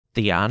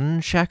The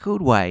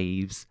Unshackled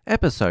Waves,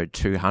 episode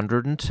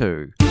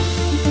 202.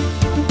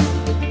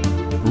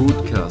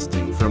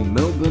 Broadcasting from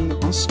Melbourne,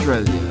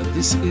 Australia,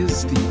 this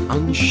is The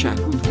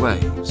Unshackled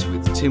Waves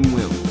with Tim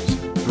Wills,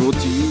 brought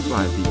to you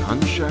by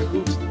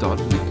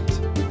theunshackled.net.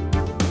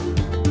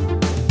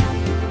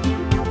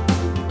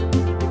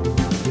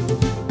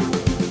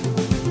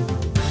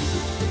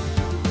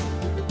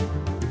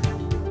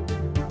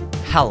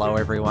 Hello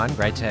everyone,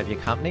 great to have your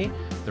company.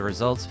 The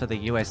results for the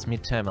US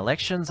midterm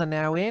elections are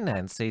now in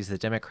and sees the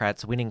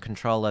Democrats winning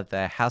control of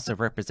the House of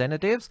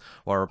Representatives,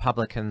 while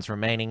Republicans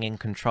remaining in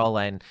control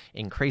and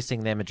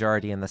increasing their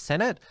majority in the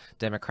Senate.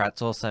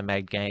 Democrats also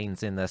made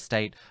gains in the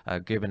state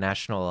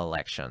gubernatorial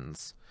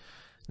elections.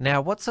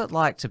 Now, what's it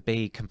like to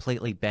be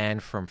completely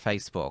banned from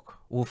Facebook?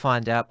 We'll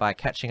find out by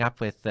catching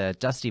up with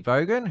Dusty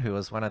Bogan, who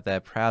was one of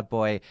the Proud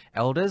Boy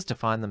elders to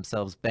find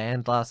themselves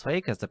banned last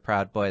week as the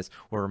Proud Boys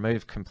were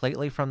removed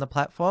completely from the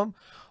platform.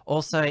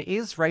 Also,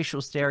 is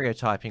racial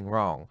stereotyping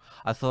wrong?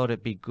 I thought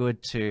it'd be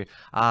good to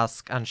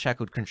ask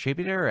Unshackled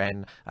contributor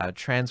and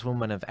trans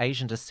woman of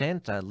Asian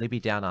descent,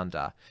 Libby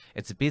DownUnder.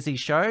 It's a busy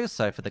show,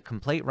 so for the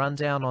complete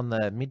rundown on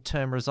the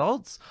midterm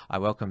results, I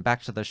welcome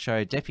back to the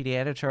show Deputy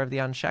Editor of The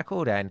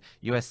Unshackled and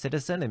US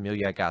citizen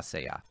Emilio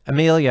Garcia.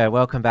 Emilio,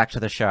 welcome back to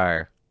the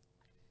show.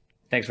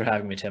 Thanks for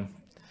having me, Tim.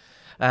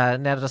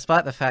 Now,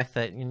 despite the fact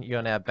that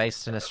you're now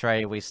based in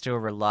Australia, we still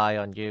rely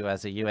on you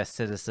as a US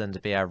citizen to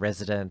be our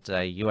resident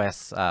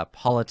US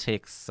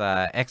politics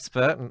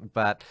expert.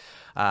 But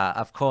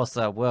of course,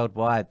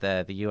 worldwide,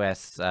 the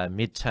US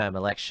midterm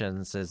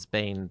elections has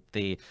been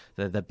the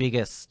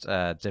biggest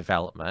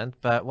development.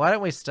 But why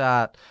don't we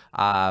start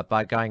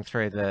by going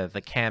through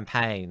the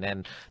campaign?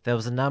 And there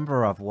was a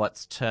number of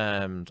what's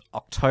termed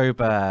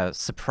October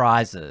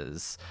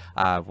surprises.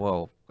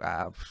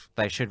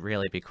 They should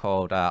really be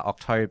called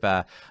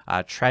October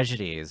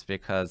tragedies,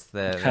 because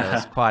there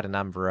was quite a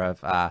number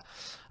of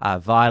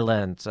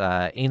violent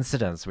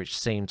incidents which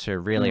seem to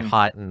really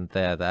heighten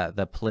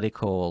the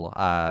political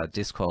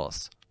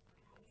discourse.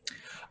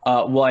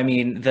 Well, I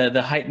mean,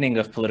 the heightening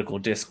of political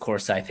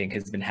discourse, I think,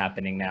 has been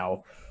happening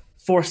now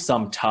for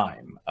some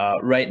time.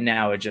 Right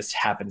now, it just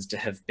happens to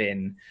have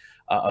been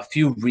a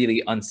few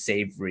really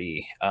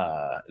unsavory,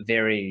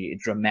 very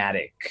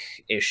dramatic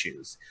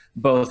issues,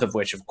 both of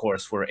which, of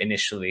course, were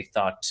initially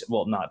not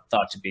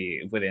thought to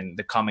be within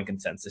the common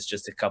consensus,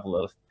 just a couple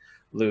of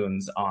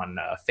loons on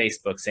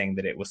Facebook saying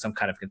that it was some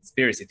kind of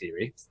conspiracy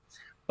theory.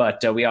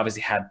 But we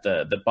obviously had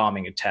the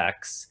bombing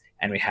attacks,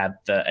 and we had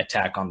the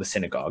attack on the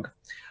synagogue,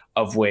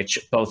 of which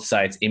both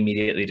sides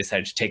immediately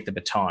decided to take the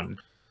baton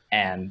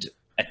and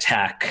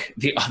attack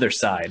the other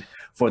side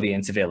for the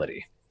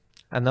incivility.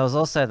 And there was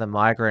also the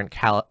migrant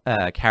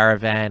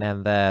caravan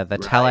and the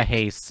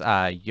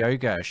Tallahassee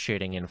yoga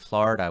shooting in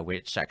Florida,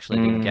 which actually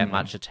didn't get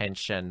much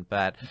attention.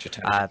 But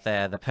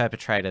the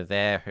perpetrator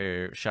there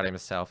who shot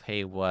himself,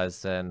 he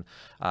was an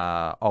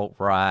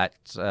alt-right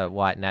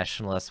white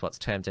nationalist, what's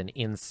termed an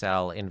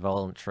incel,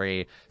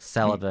 involuntary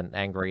celibate,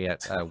 angry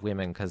at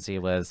women because he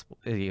was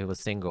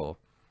single.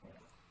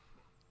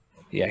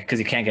 Yeah, because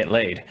you can't get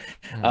laid.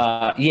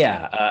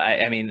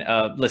 I mean,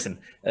 listen,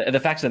 the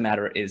fact of the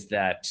matter is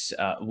that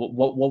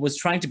what was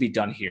trying to be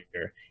done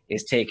here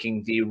is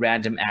taking the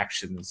random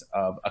actions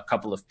of a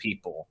couple of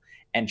people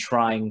and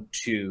trying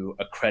to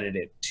accredit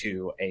it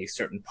to a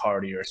certain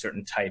party or a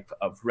certain type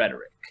of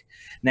rhetoric.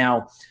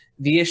 Now,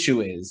 the issue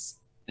is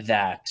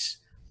that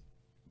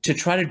to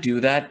try to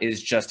do that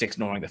is just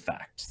ignoring the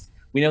facts.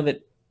 We know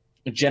that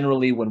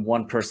generally, when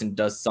one person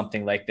does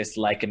something like this,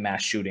 like a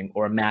mass shooting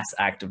or a mass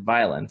act of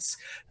violence,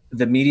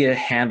 the media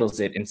handles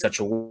it in such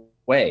a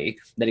way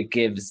that it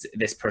gives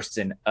this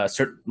person a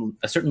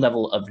certain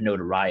level of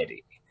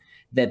notoriety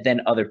that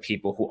then other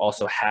people who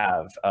also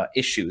have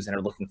issues and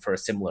are looking for a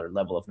similar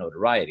level of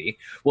notoriety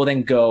will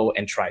then go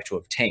and try to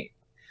obtain.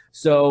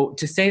 So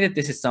to say that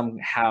this is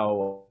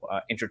somehow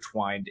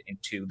intertwined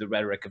into the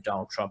rhetoric of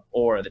Donald Trump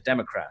or the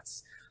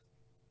Democrats,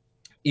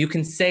 you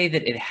can say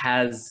that it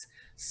has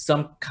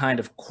some kind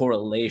of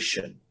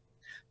correlation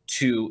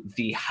to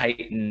the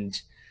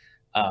heightened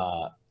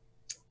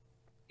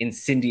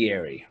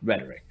incendiary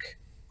rhetoric,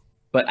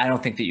 but I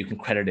don't think that you can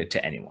credit it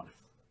to anyone.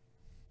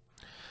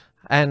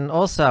 And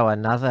also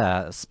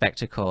another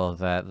spectacle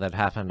that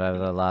happened over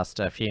the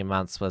last few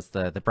months was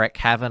the Brett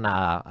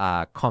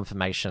Kavanaugh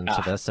confirmation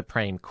to the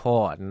Supreme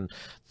Court, and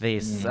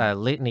this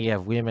litany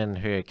of women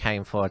who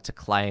came forward to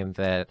claim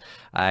that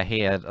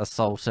he had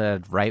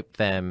assaulted, raped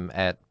them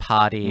at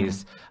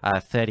parties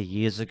 30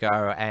 years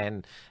ago.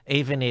 And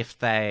even if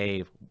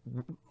they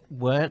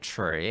weren't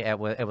true,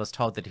 it was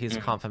told that his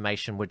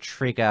confirmation would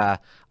trigger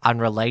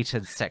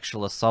unrelated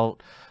sexual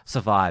assault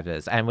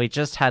survivors. And we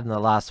just had in the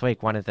last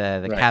week one of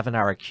the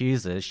Kavanaugh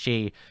accusers,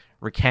 she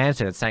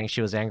recanted, saying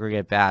she was angry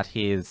about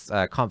his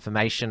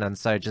confirmation, and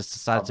so just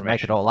decided to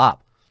make it all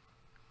up.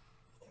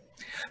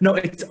 No,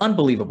 it's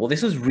unbelievable.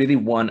 This was really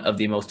one of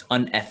the most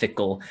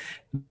unethical,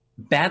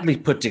 badly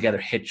put together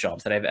hit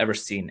jobs that I've ever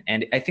seen.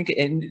 And I think,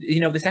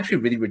 this actually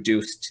really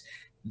reduced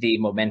the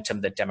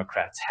momentum that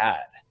Democrats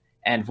had.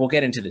 And we'll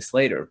get into this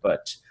later,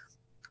 but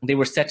they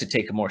were set to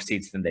take more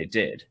seats than they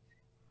did.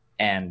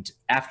 And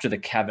after the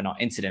Kavanaugh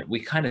incident, we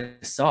kind of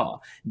saw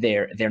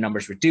their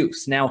numbers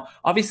reduce. Now,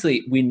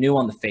 obviously, we knew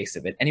on the face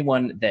of it,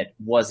 anyone that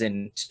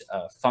wasn't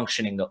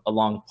functioning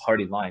along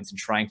party lines and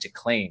trying to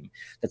claim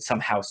that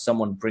somehow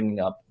someone bringing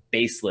up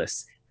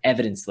baseless,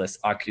 evidenceless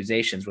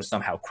accusations was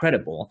somehow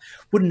credible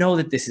would know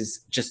that this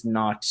is just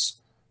not,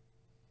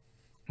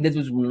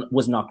 this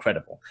was not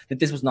credible, that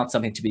this was not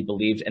something to be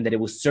believed, and that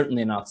it was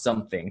certainly not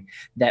something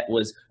that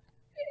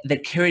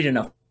carried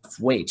enough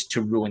weight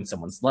to ruin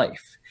someone's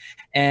life.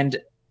 And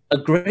a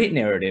great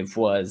narrative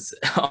was,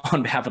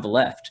 on behalf of the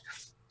left,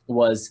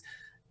 was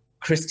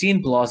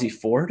Christine Blasey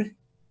Ford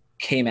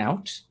came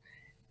out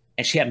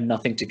and she had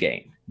nothing to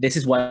gain. This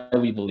is why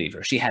we believe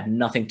her. She had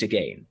nothing to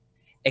gain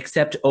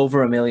except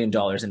over $1 million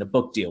in a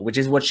book deal, which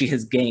is what she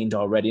has gained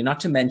already, not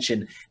to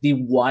mention the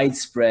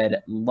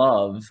widespread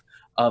love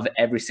of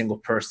every single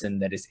person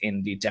that is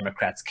in the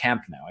Democrats'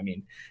 camp now. I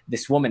mean,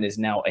 this woman is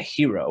now a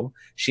hero.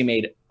 She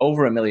made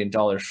over $1 million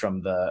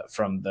from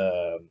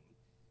the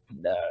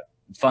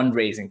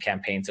fundraising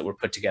campaigns that were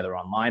put together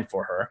online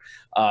for her.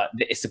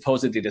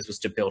 Supposedly this was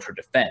to build her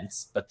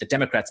defense, but the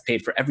Democrats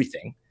paid for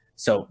everything.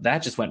 So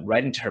that just went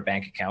right into her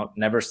bank account,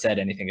 never said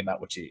anything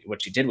about what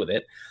she did with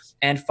it.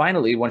 And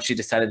finally, once she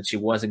decided that she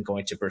wasn't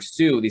going to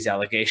pursue these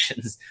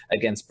allegations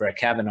against Brett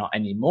Kavanaugh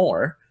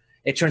anymore,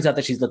 it turns out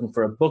that she's looking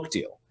for a book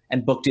deal.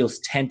 And book deals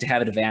tend to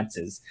have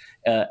advances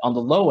on the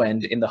low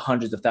end in the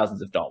hundreds of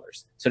thousands of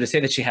dollars. So to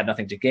say that she had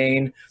nothing to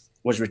gain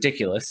was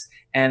ridiculous.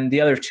 And the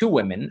other two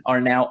women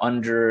are now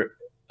under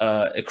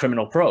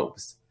criminal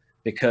probes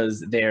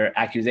because their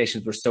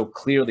accusations were so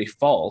clearly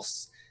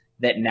false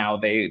that now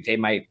they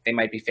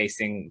might be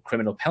facing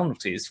criminal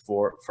penalties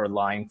for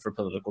lying for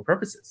political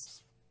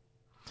purposes.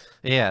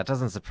 Yeah, it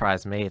doesn't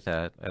surprise me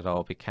that it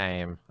all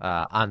became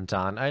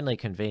undone only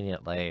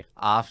conveniently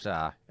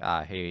after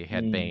he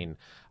had been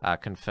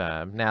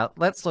confirmed. Now,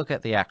 let's look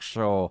at the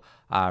actual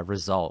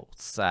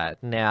results.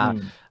 Now,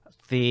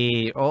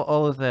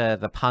 all of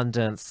the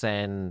pundits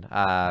and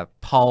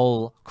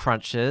poll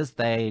crunchers,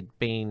 they'd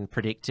been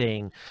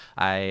predicting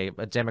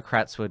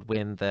Democrats would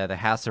win the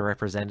House of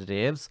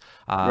Representatives,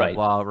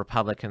 while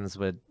Republicans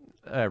would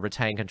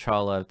retain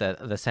control of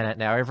the Senate.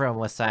 Now, everyone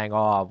was saying,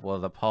 oh, well,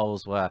 the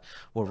polls were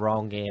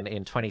wrong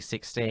in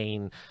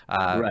 2016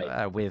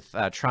 with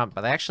Trump,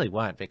 but they actually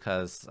weren't,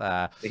 because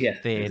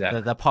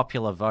the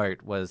popular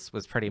vote was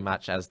pretty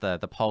much as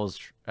the polls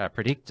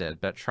predicted,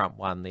 but Trump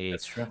won the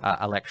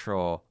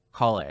electoral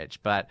college.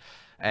 But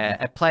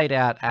it played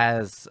out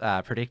as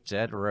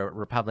predicted.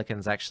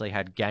 Republicans actually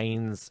had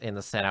gains in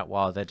the Senate,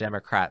 while the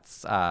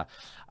Democrats are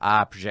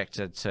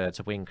projected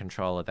to win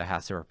control of the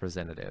House of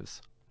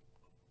Representatives.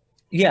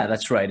 Yeah,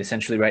 that's right.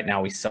 Essentially, right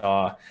now we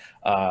saw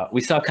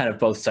kind of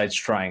both sides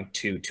trying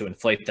to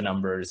inflate the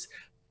numbers.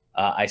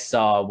 I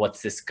saw,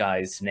 what's this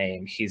guy's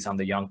name? He's on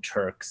the Young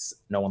Turks.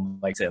 No one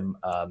likes him.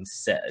 I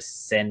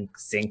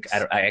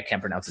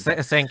can't pronounce his name.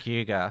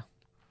 Senk.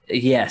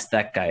 Yes,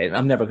 that guy.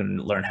 I'm never going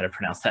to learn how to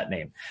pronounce that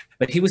name.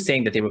 But he was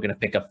saying that they were going to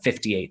pick up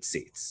 58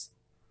 seats.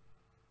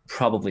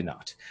 Probably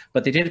not.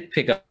 But they did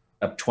pick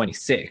up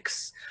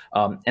 26.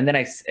 And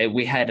then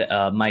we had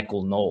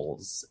Michael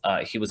Knowles.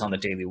 He was on the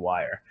Daily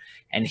Wire,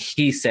 and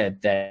he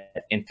said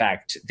that in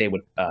fact they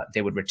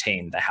would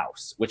retain the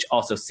House, which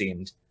also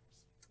seemed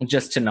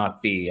just to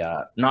not be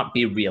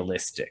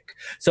realistic.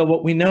 So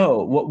what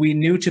we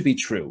knew to be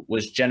true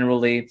was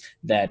generally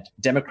that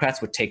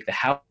Democrats would take the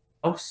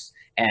House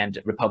and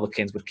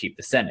Republicans would keep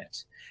the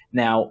Senate.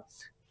 Now,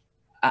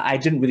 I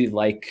didn't really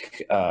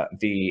like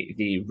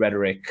the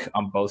rhetoric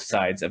on both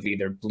sides of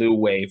either blue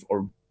wave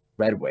or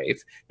red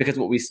wave, because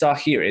what we saw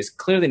here is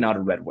clearly not a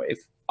red wave.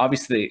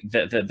 Obviously,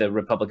 the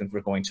Republicans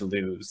were going to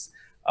lose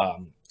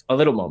a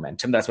little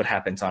momentum. That's what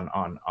happens on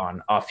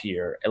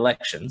off-year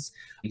elections.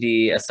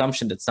 The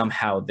assumption that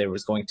somehow there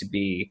was going to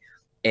be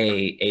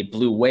a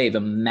blue wave, a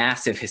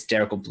massive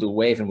hysterical blue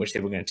wave in which they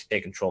were going to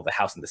take control of the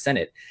House and the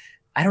Senate,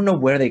 I don't know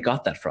where they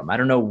got that from. I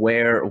don't know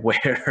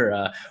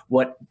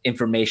what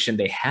information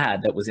they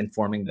had that was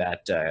informing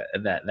that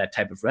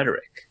type of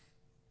rhetoric.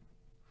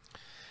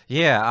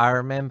 Yeah, I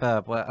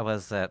remember, what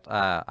was it?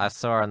 I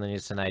saw on the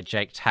news tonight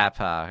Jake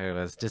Tapper, who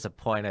was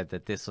disappointed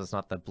that this was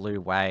not the blue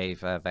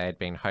wave they had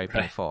been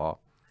hoping for.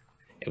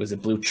 It was a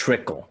blue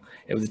trickle.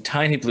 It was a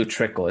tiny blue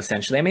trickle,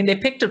 essentially. I mean, they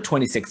picked up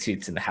 26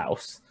 seats in the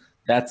House.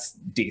 That's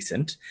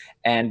decent.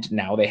 And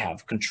now they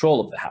have control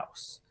of the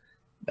House.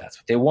 That's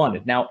what they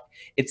wanted. Now,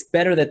 it's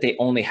better that they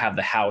only have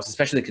the House,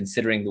 especially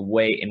considering the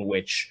way in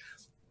which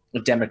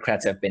the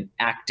Democrats have been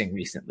acting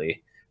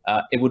recently.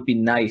 It would be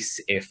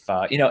nice if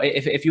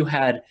you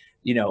had,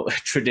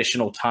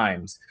 traditional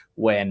times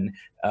when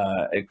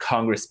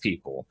Congress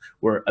people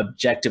were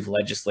objective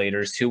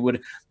legislators who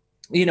would,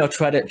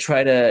 try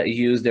to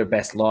use their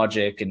best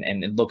logic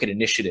and look at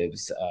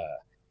initiatives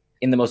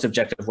in the most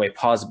objective way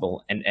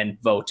possible and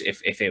vote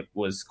if it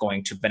was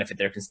going to benefit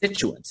their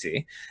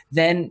constituency.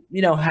 Then,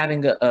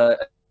 having a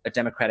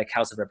Democratic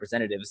House of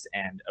Representatives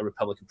and a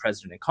Republican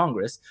president in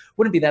Congress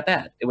wouldn't be that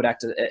bad. It would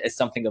act as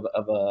something of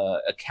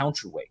a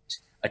counterweight,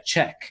 a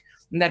check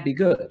and that'd be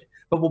good.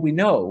 But what we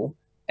know,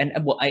 and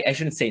well, I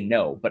shouldn't say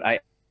no, but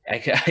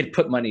I'd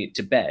put money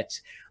to bet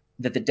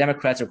that the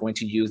Democrats are going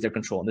to use their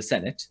control in the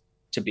Senate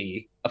to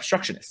be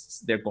obstructionists.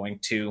 They're going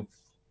to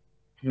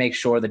make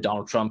sure that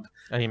Donald Trump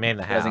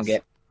doesn't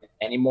get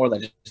any more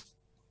legislation.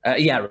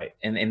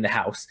 In the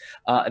House.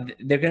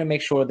 They're going to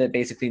make sure that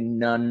basically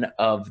none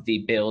of the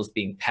bills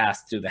being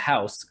passed through the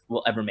House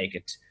will ever make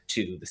it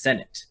to the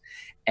Senate.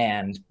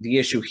 And the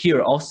issue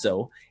here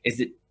also is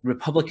that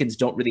Republicans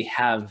don't really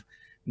have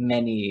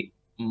many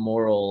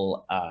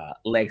moral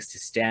legs to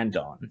stand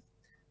on,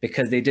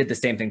 because they did the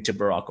same thing to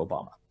Barack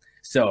Obama.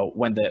 So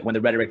when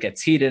the rhetoric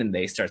gets heated and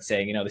they start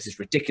saying, this is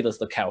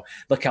ridiculous, look how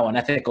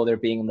unethical they're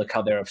being, look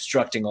how they're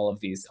obstructing all of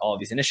these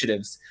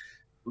initiatives.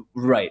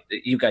 Right,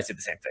 you guys did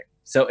the same thing.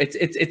 So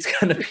it's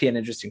going to be an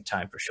interesting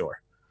time for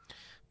sure.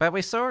 But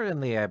we saw in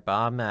the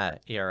Obama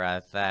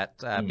era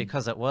that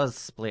because it was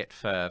split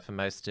for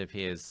most of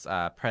his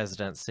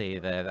presidency,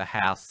 the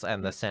House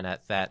and the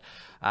Senate, that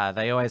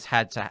they always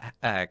had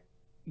to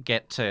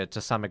get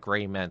to some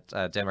agreement,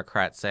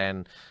 Democrats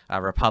and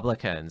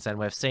Republicans. And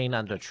we've seen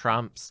under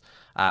Trump's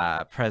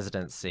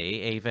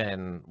presidency,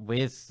 even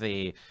with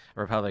the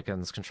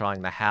Republicans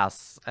controlling the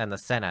House and the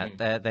Senate,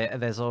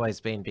 there's always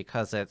been,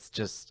 because it's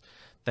just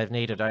they've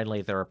needed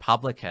only the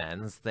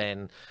Republicans,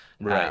 then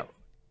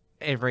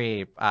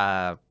every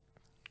a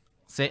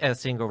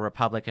single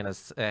Republican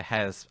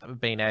has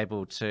been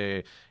able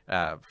to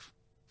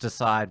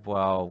decide,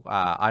 well,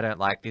 I don't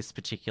like this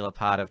particular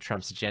part of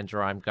Trump's agenda,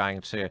 I'm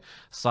going to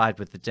side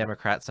with the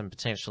Democrats and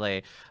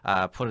potentially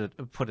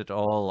put it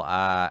all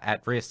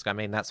at risk. I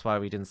mean, that's why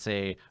we didn't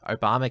see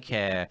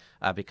Obamacare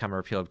become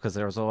repealed, because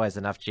there was always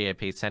enough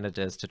GOP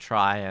senators to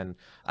try and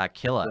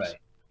kill it. Right.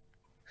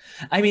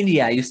 I mean,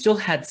 yeah, you still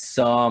had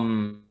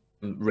some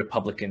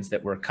Republicans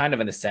that were kind of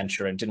in the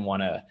center and didn't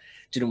want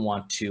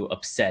to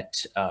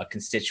upset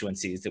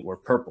constituencies that were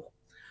purple.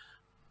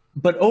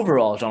 But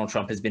overall, Donald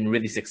Trump has been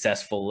really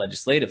successful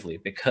legislatively,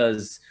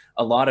 because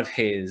a lot of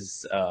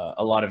his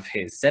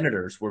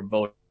senators were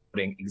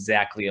voting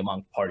exactly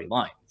along party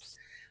lines.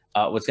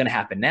 What's going to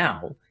happen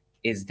now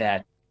is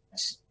that,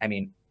 I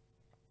mean,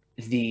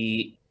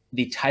 the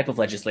type of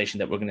legislation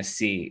that we're going to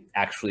see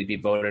actually be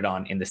voted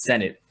on in the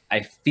Senate,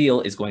 I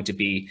feel, is going to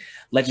be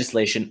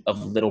legislation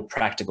of little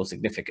practical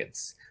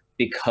significance,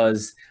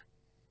 because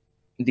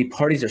the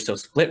parties are so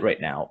split right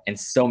now, and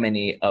so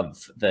many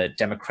of the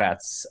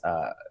Democrats'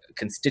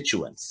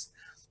 constituents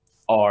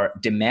are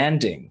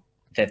demanding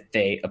that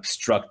they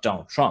obstruct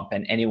Donald Trump,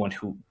 and anyone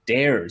who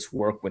dares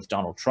work with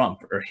Donald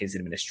Trump or his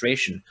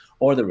administration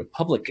or the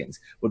Republicans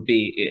would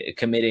be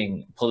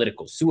committing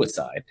political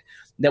suicide.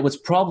 That what's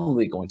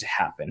probably going to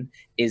happen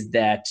is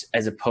that,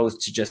 as opposed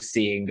to just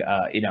seeing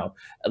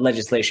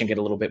legislation get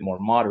a little bit more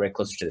moderate,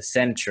 closer to the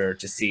center,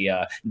 to see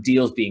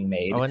deals being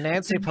made. Oh, and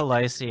Nancy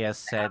Pelosi has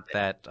said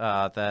that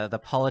the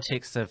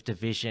politics of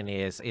division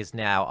is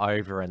now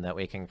over, and that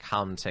we can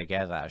come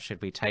together.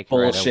 Should we take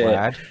her at her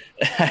word?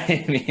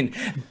 I mean,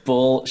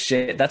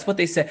 bullshit. That's what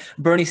they said.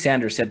 Bernie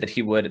Sanders said that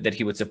he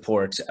would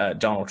support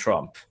Donald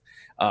Trump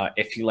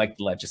if he liked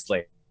the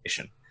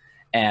legislation,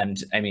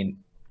 and I mean,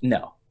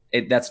 no.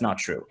 That's not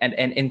true. And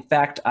in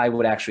fact, I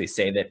would actually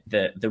say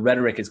that the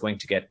rhetoric is going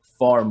to get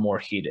far more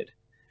heated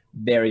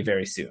very,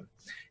 very soon.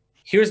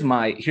 Here's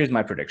my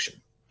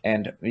prediction.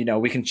 And,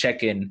 we can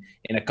check in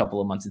a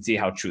couple of months and see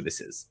how true this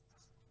is.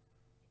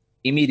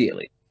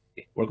 Immediately,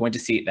 we're going to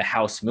see the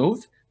House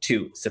move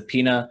to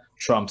subpoena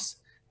Trump's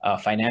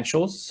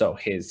financials, so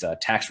his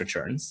tax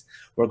returns.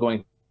 We're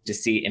going to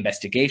see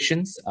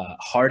investigations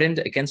hardened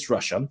against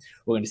Russia.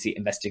 We're going to see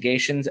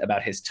investigations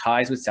about his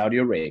ties with Saudi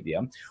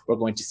Arabia. We're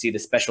going to see the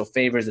special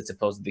favors that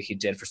supposedly he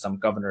did for some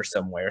governor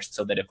somewhere,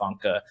 so that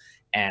Ivanka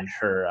and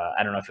her,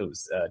 I don't know if it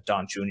was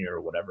Don Jr. or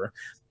whatever,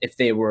 if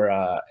they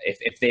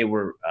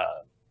were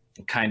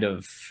kind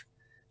of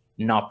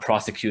not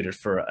prosecuted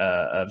for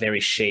a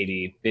very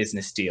shady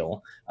business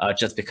deal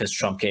just because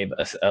Trump gave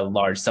a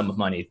large sum of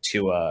money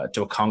to a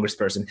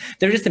congressperson.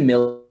 There's just a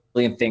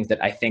million things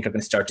that I think are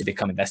going to start to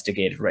become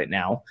investigated right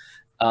now.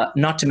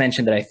 Not to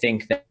mention that I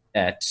think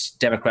that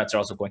Democrats are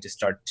also going to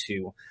start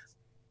to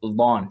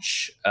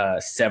launch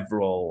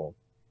several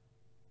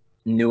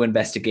new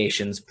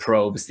investigations,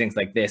 probes, things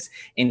like this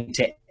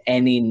into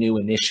any new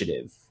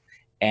initiative,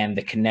 and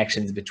the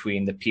connections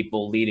between the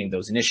people leading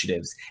those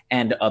initiatives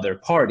and other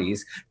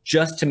parties,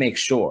 just to make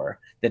sure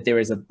that there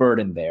is a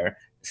burden there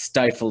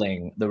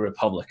stifling the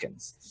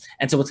Republicans.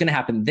 And so what's going to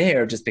happen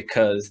there, just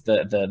because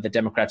the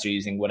Democrats are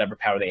using whatever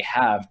power they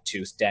have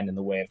to stand in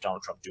the way of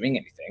Donald Trump doing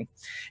anything,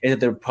 is that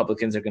the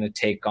Republicans are going to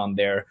take on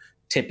their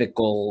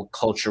typical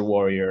culture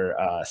warrior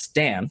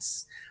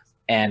stance,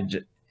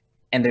 and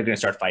they're going to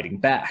start fighting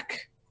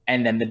back.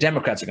 And then the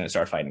Democrats are going to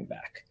start fighting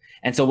back.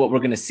 And so what we're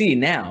going to see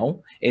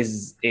now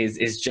is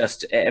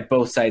just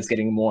both sides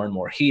getting more and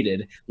more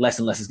heated. Less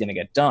and less is going to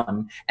get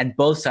done, and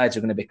both sides are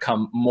going to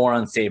become more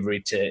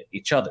unsavory to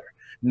each other,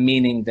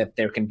 meaning that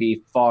there can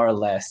be far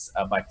less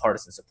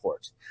bipartisan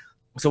support.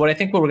 So what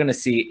we're going to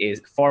see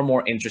is far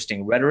more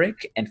interesting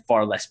rhetoric and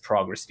far less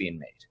progress being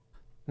made.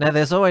 Now,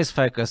 there's always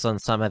focus on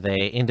some of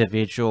the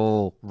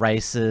individual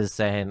races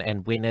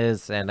and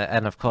winners, and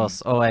of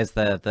course, always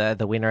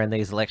the winner in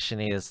these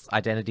elections is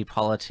identity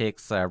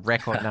politics. A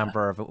record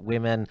number of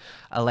women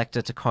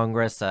elected to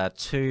Congress,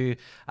 2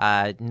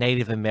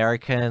 Native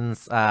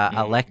Americans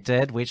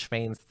elected, which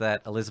means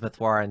that Elizabeth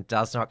Warren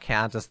does not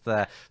count as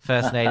the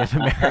first Native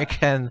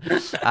American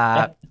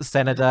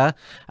senator,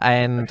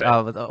 and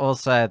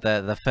also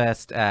the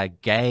first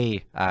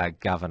gay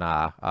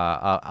governor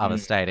of a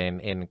state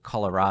in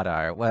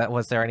Colorado.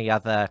 Was there any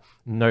other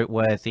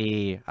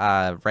noteworthy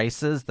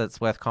races that's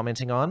worth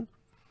commenting on?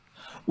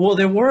 Well,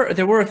 there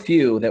were a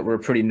few that were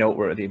pretty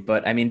noteworthy,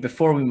 but I mean,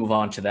 before we move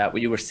on to that,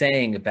 what you were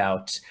saying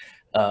about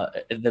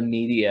the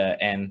media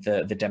and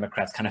the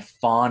Democrats kind of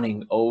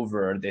fawning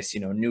over this,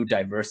 new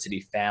diversity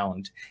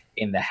found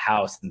in the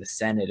House and the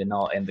Senate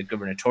and the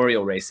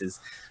gubernatorial races.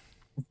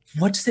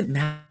 What does it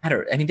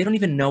matter? I mean, they don't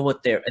even know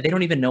what their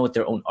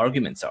own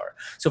arguments are.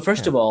 So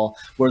first of all,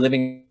 we're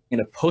living in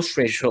a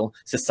post-racial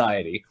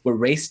society where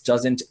race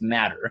doesn't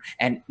matter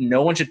and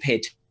no one should pay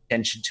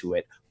attention to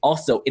it.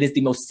 Also, it is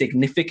the most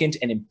significant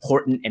and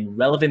important and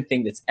relevant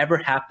thing that's ever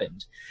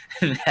happened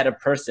that a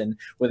person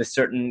with a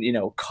certain,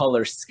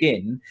 color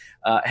skin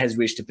has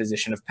reached a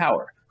position of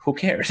power. Who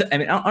cares? I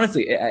mean,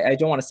 honestly, I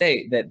don't want to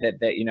say that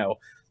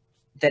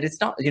it's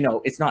not,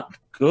 it's not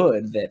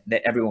good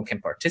that everyone can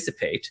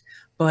participate,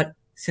 but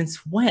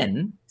since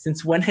when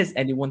has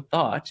anyone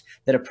thought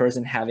that a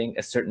person having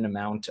a certain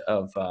amount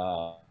of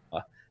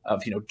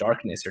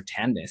darkness or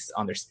tanness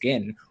on their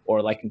skin,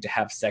 or liking to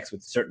have sex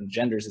with certain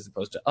genders as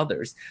opposed to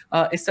others,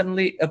 is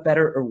suddenly a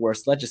better or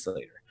worse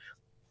legislator?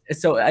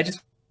 So I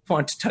just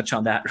want to touch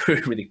on that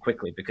really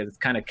quickly because it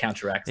kind of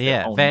counteracts.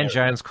 Yeah, Van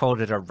Jones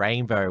called it a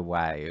rainbow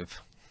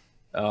wave.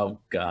 Oh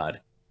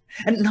God.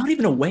 And not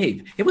even a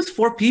wave. It was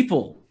 4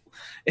 people.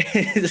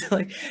 It's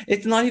like,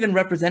 it's not even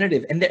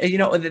representative. And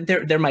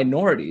they're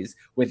minorities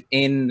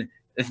within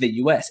the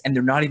US and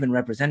they're not even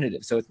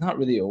representative. So it's not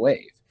really a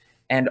wave.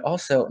 And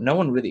also no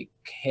one really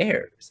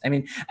cares. I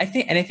mean, I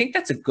think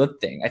that's a good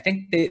thing. I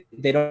think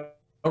they don't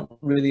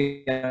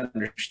really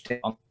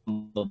understand on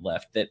the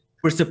left that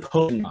we're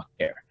supposed to not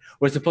care.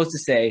 We're supposed to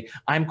say,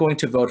 I'm going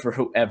to vote for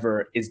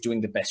whoever is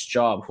doing the best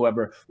job,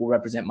 whoever will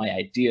represent my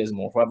ideas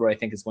more, whoever I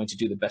think is going to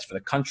do the best for the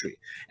country.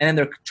 And then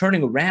they're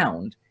turning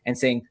around and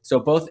saying, so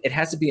both, it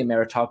has to be a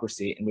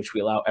meritocracy in which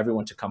we allow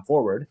everyone to come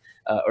forward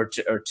or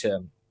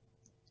to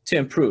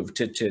improve,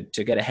 to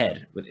get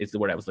ahead, is the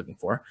word I was looking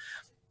for.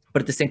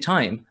 But at the same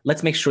time,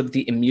 let's make sure that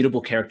the immutable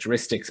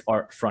characteristics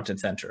are front and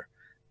center.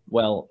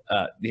 Well,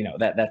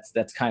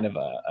 that's kind of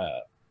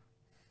a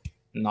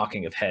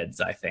knocking of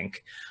heads, I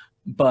think.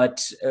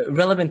 But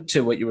relevant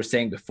to what you were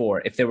saying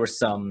before, if there were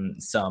some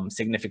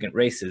significant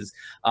races,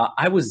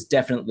 I was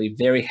definitely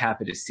very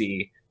happy to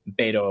see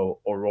Beto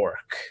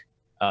O'Rourke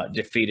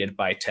defeated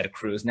by Ted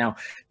Cruz. Now,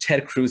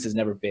 Ted Cruz has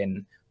never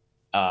been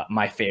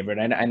my favorite.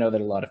 I know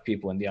that a lot of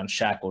people in the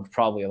Unshackled,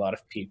 probably a lot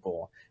of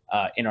people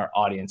in our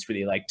audience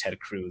really like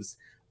Ted Cruz.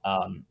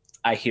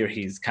 I hear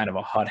he's kind of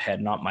a hothead,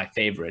 not my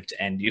favorite.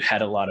 And you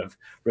had a lot of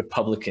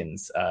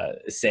Republicans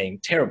saying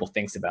terrible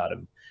things about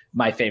him.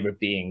 My favorite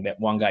being that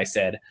one guy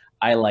said,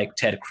 I like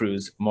Ted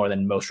Cruz more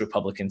than most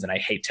Republicans and I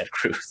hate Ted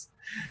Cruz.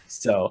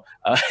 So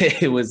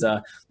it was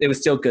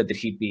still good that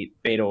he beat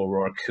Beto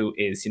O'Rourke, who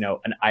is,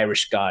 an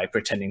Irish guy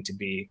pretending to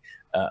be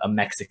a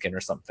Mexican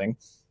or something.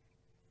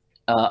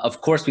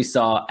 Of course, we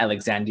saw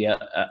Alexandra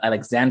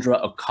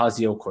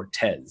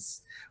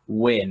Ocasio-Cortez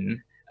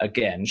win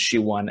again. She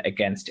won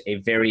against a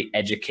very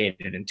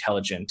educated,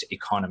 intelligent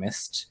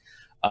economist.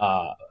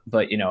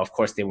 But, of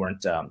course, they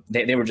weren't,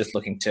 they were just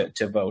looking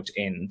to vote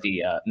in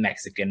the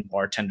Mexican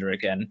bartender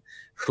again,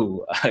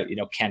 who,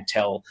 can't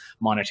tell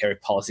monetary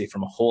policy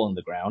from a hole in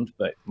the ground.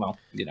 But, well,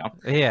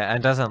 Yeah,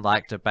 and doesn't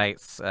like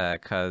debates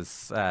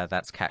because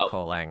that's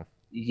catcalling.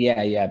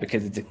 Yeah,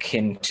 because it's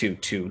akin to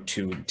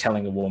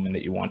telling a woman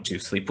that you want to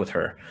sleep with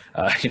her.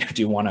 Do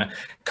you want to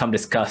come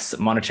discuss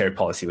monetary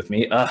policy with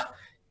me?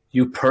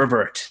 You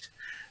pervert.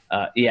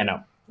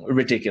 No.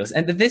 Ridiculous.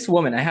 And this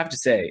woman, I have to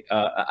say,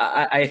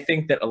 I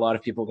think that a lot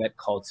of people get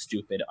called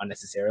stupid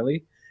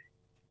unnecessarily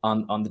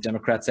on the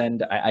Democrats'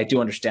 end. I do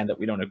understand that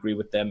we don't agree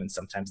with them, and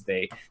sometimes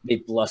they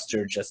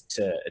bluster just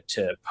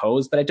to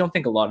pose, but I don't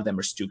think a lot of them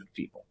are stupid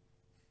people.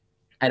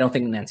 I don't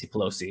think Nancy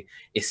Pelosi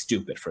is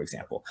stupid, for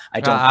example.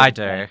 I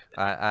do.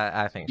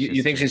 I think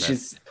you think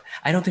she's.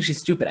 I don't think she's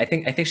stupid. I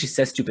think she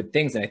says stupid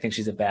things, and I think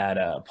she's a bad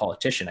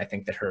politician. I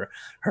think that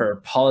her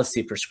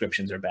policy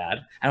prescriptions are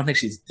bad. I don't think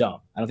she's dumb.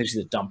 I don't think she's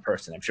a dumb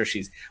person. I'm sure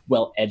she's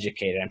well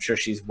educated. I'm sure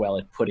she's well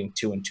at putting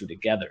 2 and 2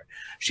 together.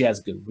 She has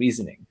good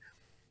reasoning,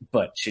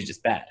 but she's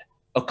just bad.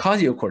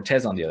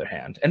 Ocasio-Cortez, on the other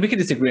hand, and we can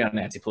disagree on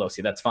Nancy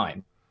Pelosi. That's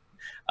fine.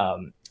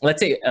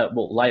 Let's say,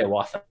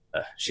 Liawatha,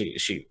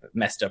 she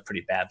messed up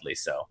pretty badly.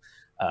 So,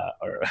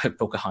 or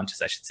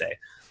Pocahontas, I should say.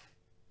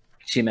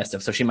 She messed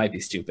up, so she might be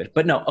stupid.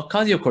 But no,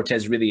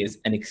 Ocasio-Cortez really is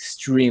an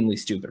extremely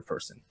stupid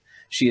person.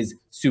 She is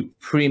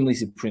supremely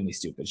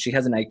stupid. She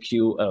has an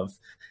IQ of,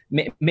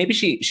 maybe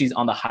she's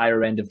on the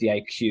higher end of the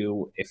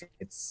IQ if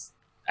it's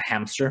a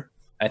hamster.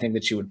 I think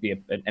that she would be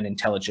an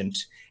intelligent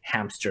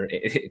hamster,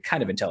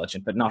 kind of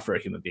intelligent, but not for a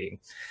human being.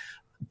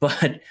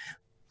 But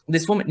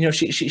this woman, you know,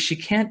 she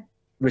can't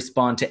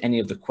respond to any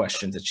of the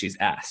questions that she's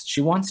asked.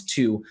 She wants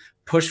to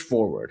push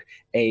forward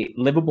a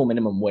livable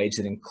minimum wage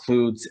that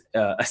includes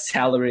a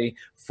salary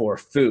for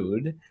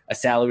food, a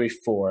salary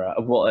for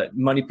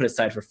money put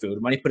aside for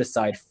food, money put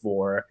aside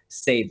for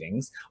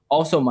savings,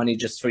 also money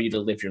just for you to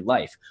live your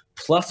life,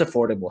 plus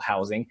affordable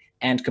housing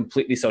and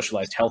completely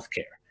socialized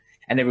healthcare.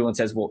 And everyone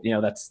says, well, you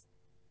know,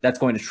 that's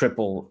going to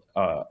triple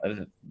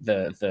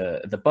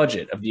the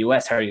budget of the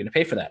U.S. How are you going to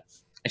pay for that?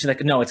 And she's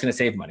like, no, it's going to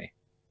save money.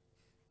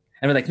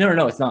 And we're like,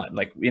 no, it's not.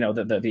 Like, you know,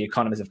 the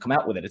economists have come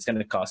out with it. It's going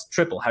to cost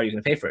triple. How are you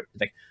going to pay for it? It's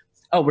like,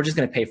 oh, we're just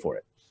going to pay for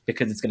it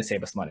because it's going to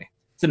save us money.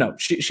 So no,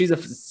 she's a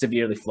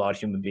severely flawed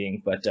human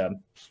being, but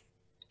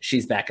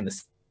she's back in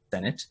the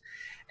Senate.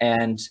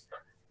 And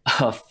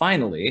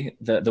finally,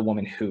 the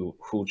woman who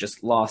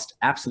just lost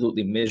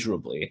absolutely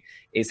miserably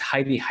is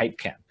Heidi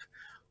Heitkamp,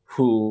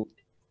 who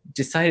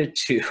decided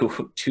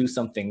to do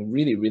something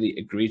really, really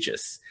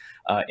egregious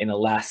in a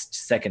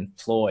last-second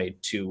ploy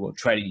to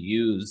try to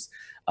use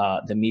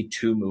the Me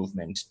Too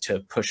movement to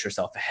push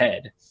herself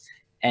ahead,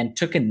 and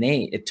took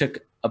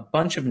a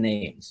bunch of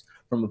names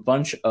from a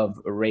bunch of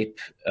rape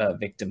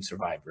victims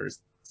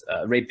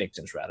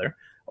rather,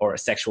 or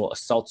sexual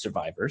assault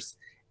survivors,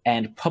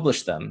 and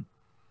published them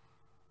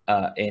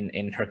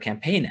in her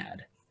campaign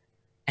ad.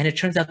 And it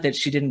turns out that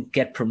she didn't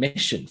get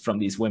permission from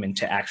these women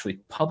to actually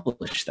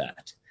publish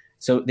that.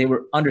 So they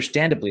were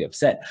understandably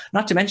upset.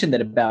 Not to mention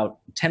that about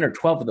 10 or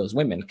 12 of those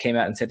women came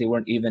out and said they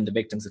weren't even the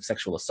victims of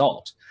sexual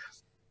assault.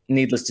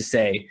 Needless to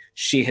say,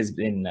 she has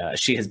been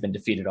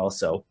defeated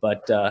also.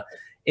 But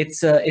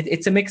it's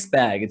a mixed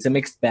bag. It's a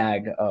mixed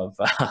bag of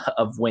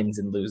of wins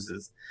and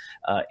loses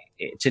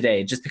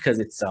today, just because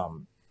it's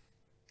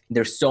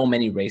there's so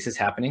many races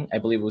happening. I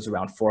believe it was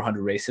around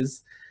 400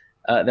 races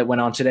that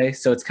went on today.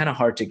 So it's kind of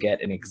hard to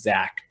get an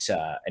exact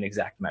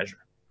measure.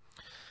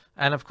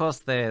 And of course,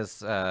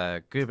 there's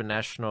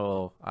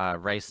gubernatorial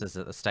races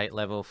at the state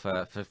level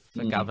for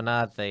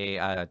governor.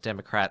 The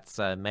Democrats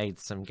made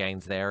some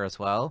gains there as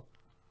well.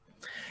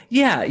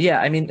 Yeah.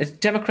 I mean,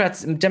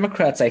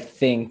 Democrats, I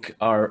think,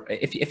 are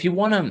if you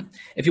want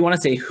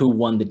to say who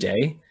won the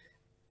day,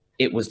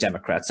 it was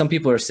Democrats. Some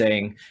people are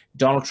saying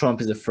Donald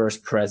Trump is the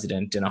first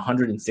president in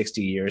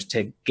 160 years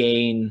to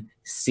gain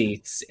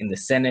seats in the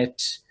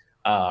Senate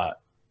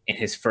in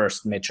his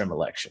first midterm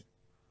election.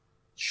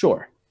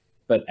 Sure,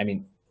 but I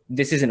mean,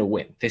 this isn't a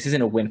win. This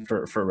isn't a win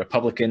for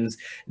Republicans.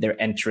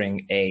 They're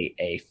entering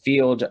a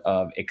field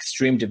of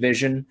extreme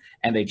division,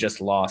 and they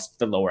just lost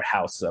the lower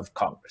house of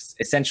Congress.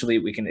 Essentially,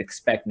 we can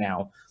expect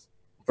now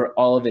for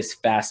all of this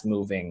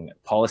fast-moving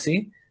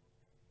policy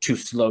to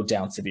slow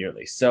down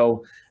severely.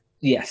 So,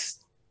 yes,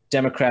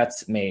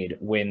 Democrats made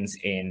wins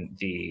in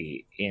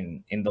the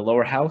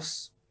lower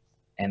house,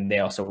 and they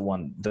also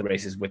won the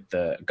races with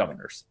the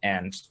governors.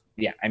 And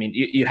yeah, I mean,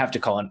 you have to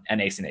call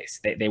an ace an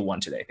ace. They won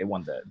today. They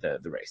won the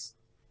race.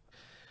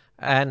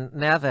 And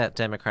now that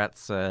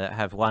Democrats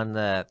have won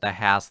the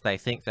House, they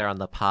think they're on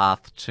the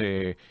path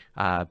to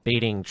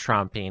beating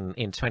Trump in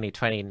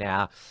 2020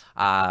 now.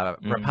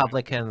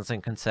 Republicans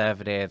and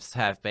conservatives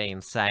have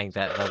been saying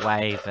that the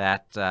way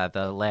that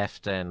the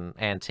left and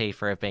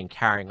Antifa have been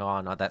carrying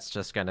on, that's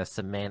just going to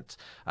cement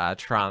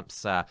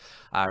Trump's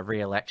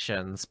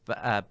re-elections.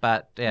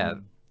 But yeah,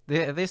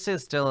 this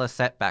is still a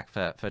setback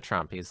for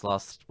Trump. He's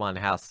lost one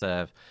house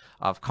of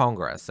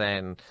Congress,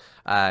 and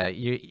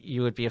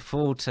you would be a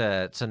fool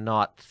to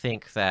not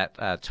think that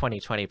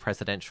 2020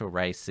 presidential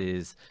race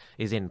is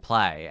in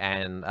play.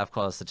 And of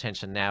course,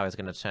 attention now is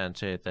going to turn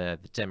to the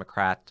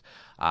Democrat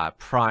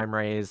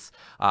primaries.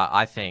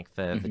 I think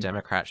the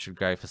Democrats should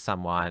go for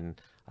someone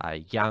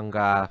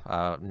younger,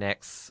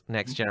 next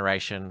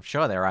generation.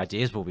 Sure, their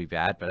ideas will be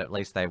bad, but at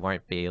least they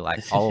won't be like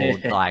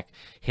old like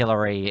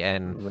Hillary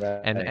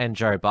and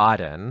Joe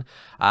Biden.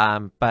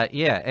 But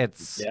yeah,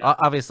 it's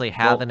obviously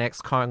how the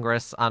next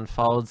Congress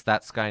unfolds.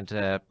 That's going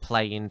to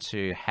play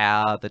into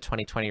how the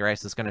 2020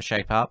 race is going to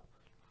shape up.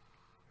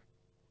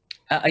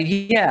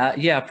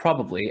 Yeah,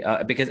 probably,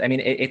 because I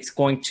mean, it's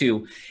going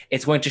to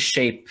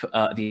shape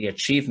the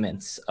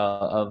achievements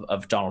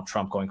of Donald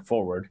Trump going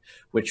forward,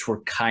 which were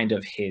kind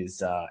of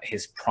his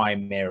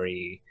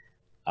primary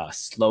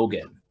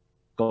slogan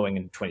going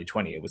into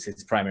 2020. It was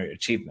his primary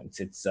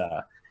achievements.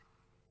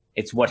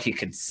 It's what he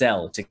could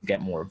sell to get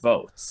more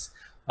votes.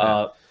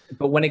 But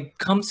when it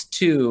comes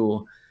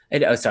to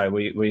sorry, were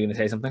you going to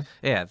say something?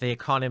 Yeah, the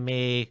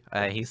economy.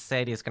 He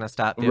said he's going to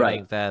start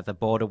building the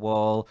border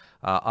wall,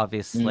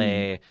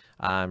 obviously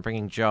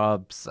bringing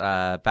jobs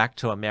back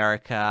to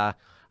America,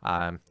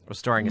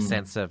 restoring a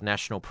sense of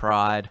national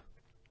pride.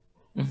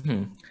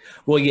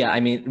 Well, yeah, I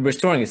mean,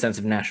 restoring a sense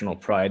of national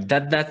pride,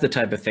 that's the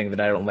type of thing that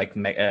I don't like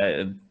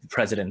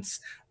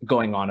presidents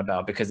going on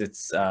about, because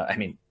it's, I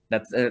mean,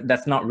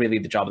 that's not really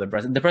the job of the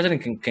president. The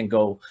president can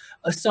go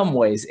some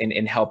ways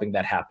in helping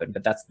that happen,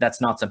 but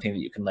that's not something that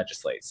you can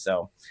legislate.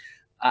 So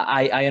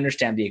I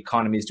understand the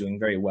economy is doing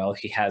very well.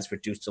 He has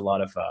reduced a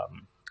lot of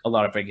a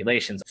lot of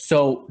regulations.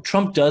 So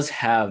Trump does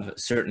have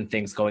certain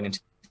things going into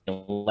the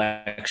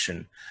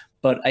election.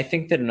 But I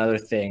think that another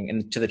thing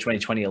into the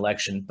 2020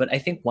 election, but I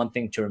think one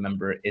thing to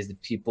remember is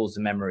that people's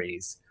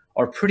memories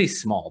are pretty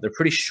small. They're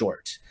pretty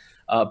short.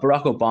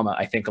 Barack Obama,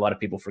 I think a lot of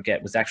people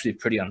forget, was actually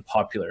pretty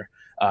unpopular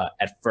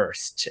at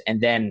first. And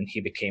then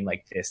he became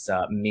like this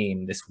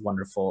meme, this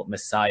wonderful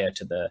messiah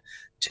to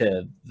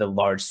the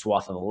large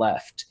swath of the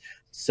left.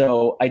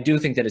 So I do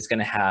think that it's going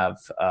to have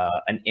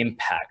an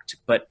impact,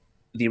 but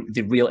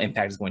the real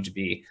impact is going to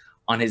be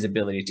on his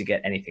ability to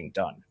get anything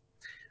done.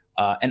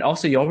 And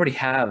also, you already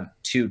have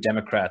two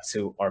Democrats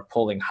who are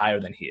polling higher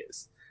than he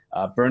is.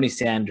 Bernie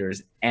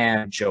Sanders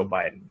and Joe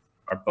Biden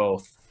are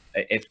both,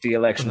 if the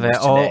election was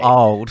today,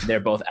 all old. They're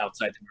both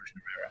outside the margin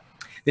of error.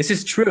 This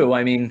is true.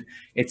 I mean,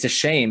 it's a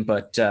shame,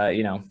 but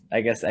you know,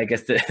 I guess they're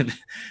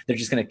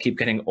just going to keep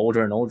getting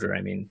older and older.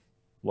 I mean,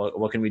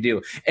 what can we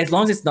do? As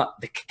long as it's not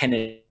the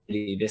Kennedy,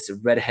 this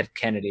redhead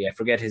Kennedy, I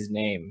forget his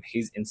name.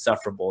 He's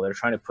insufferable. They're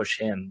trying to push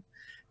him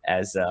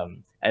as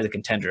a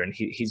contender, and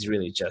he's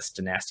really just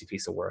a nasty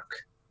piece of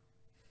work.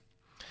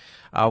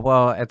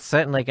 Well, it's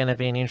certainly going to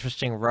be an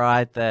interesting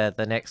ride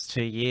the next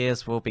 2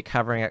 years. We'll be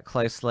covering it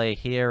closely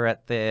here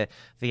at the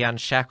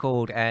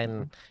Unshackled,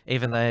 and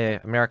even though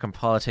American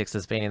politics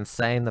has been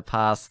insane the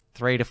past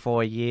 3 to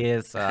 4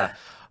 years,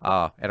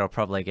 it'll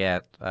probably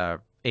get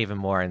even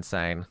more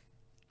insane.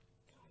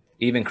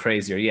 Even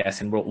crazier, yes,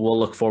 and we'll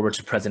look forward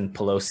to President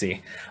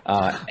Pelosi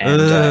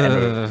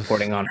and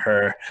reporting on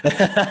her.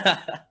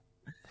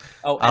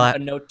 Oh,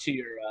 and a note to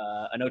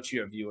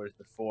your viewers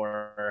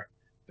before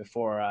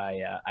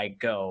I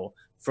go.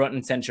 Front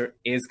and Center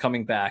is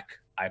coming back.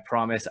 I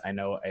promise. I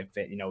know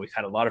we've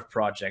had a lot of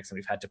projects and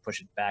we've had to push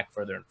it back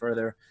further and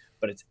further,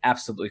 but it's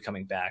absolutely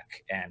coming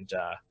back. And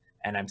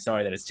I'm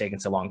sorry that it's taken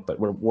so long, but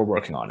we're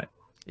working on it.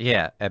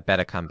 Yeah, it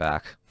better come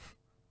back.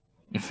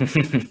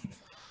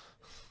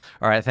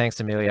 All right, thanks,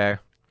 Emilio.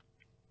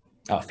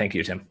 Oh, thank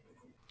you, Tim.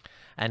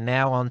 And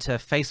now on to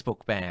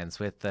Facebook bans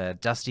with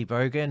Dusty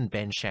Bogan,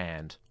 Ben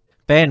Shand.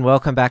 Ben,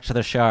 welcome back to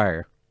the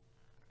show.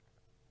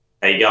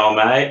 How you going,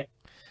 mate?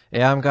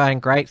 Yeah, I'm going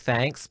great,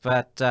 thanks.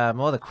 But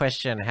more the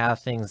question, how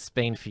things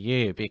been for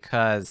you,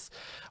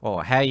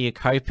 or how are you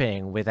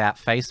coping without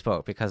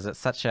Facebook? Because it's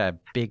such a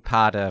big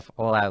part of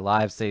all our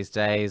lives these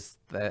days.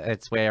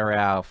 It's where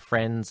our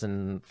friends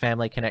and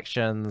family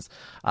connections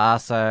are.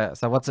 So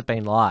what's it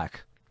been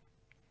like?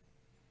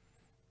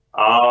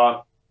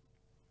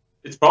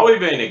 It's probably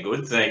been a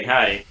good thing,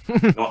 hey,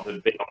 not to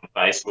be on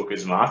Facebook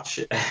as much.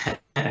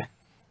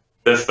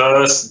 The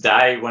first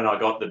day when I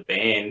got the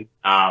ban,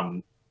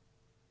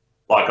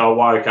 like I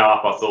woke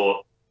up, I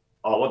thought,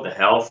 oh, what the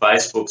hell,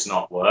 Facebook's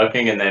not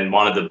working. And then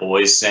one of the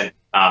boys sent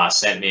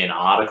me an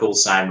article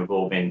saying we've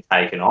all been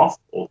taken off,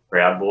 all the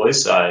Proud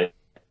Boys. So,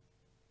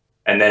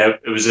 and then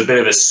it was a bit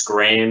of a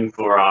scream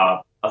for,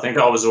 I think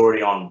I was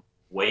already on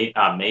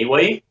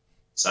MeWe.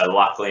 So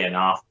luckily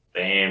enough,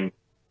 bam,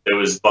 there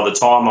was, by the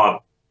time I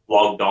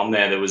logged on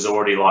there was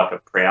already like a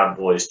Proud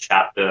Boys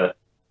chapter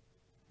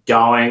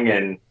going,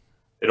 and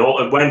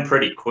it went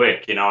pretty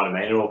quick, you know what I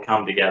mean? It all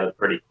come together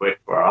pretty quick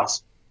for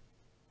us.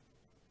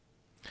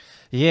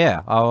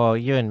 Yeah, well,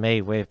 you and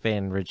me, we've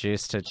been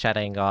reduced to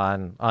chatting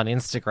on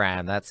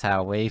Instagram. That's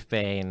how we've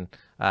been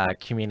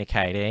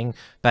communicating.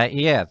 But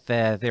yeah,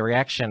 the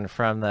reaction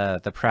from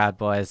the Proud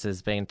Boys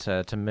has been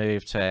to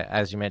move to,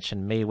 as you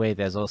mentioned, MeWe.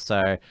 There's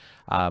also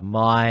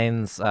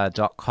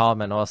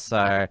minds.com and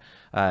also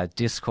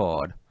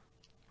Discord.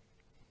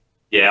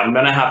 Yeah, I'm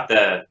going to have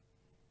to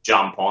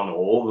jump on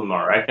all of them,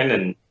 I reckon,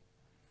 and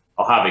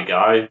I'll have a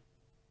go.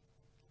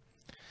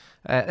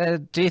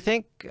 Do you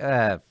think,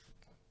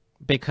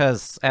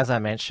 because as I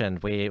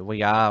mentioned,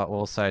 we are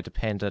also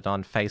dependent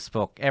on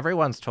Facebook,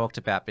 everyone's talked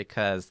about,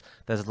 because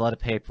there's a lot of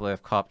people who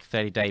have copped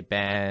 30-day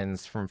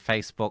bans from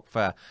Facebook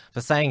for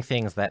saying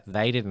things that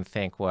they didn't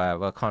think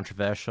were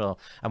controversial.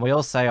 And we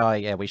all say, oh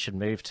yeah, we should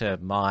move to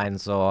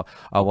Minds or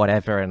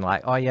whatever, and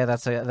like, oh yeah,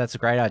 that's a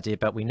great idea,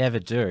 but we never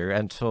do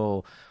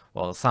until,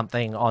 well,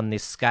 something on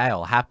this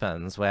scale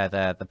happens where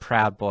the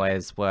Proud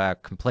Boys were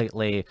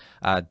completely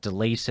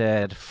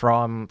deleted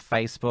from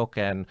Facebook,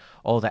 and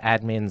all the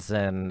admins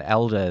and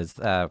elders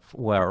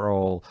were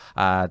all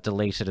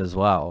deleted as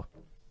well.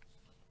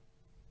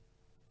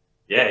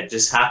 Yeah, it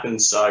just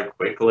happened so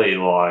quickly.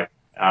 Like,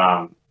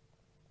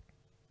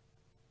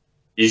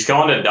 you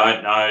kind of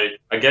don't know.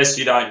 I guess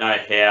you don't know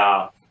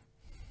how.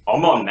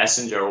 I'm on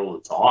Messenger all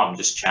the time,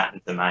 just chatting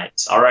to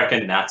mates. I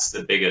reckon that's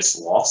the biggest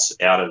loss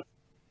out of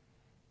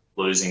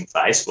losing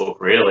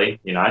Facebook, really.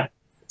 You know,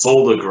 it's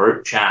all the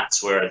group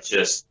chats where it's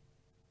just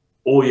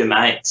all your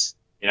mates,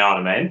 you know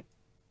what I mean?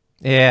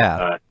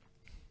 Yeah.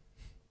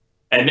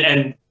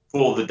 And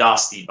for the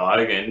Dusty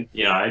Bogan,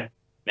 you know,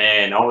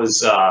 man, I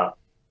was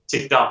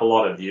ticked up a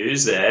lot of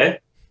views there,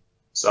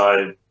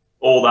 so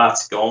all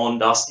that's gone.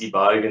 Dusty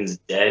Bogan's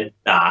dead.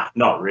 Nah,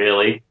 not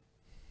really.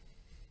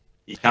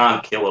 You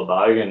can't kill a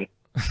Bogan.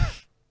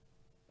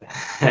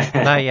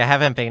 No, you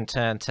haven't been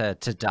turned to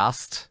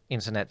dust,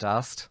 internet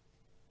dust.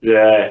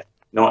 Yeah,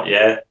 not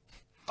yet.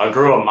 I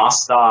grew a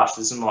mustache.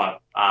 This is my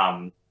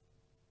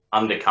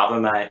undercover,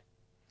 mate.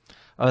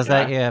 Oh, was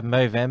that your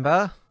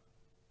Movember?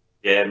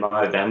 Yeah,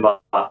 November.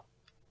 Oh,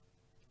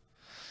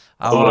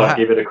 Thought I'd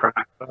give it a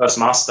crack. First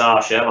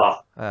mustache ever.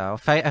 Oh,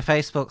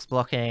 Facebook's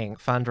blocking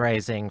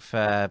fundraising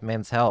for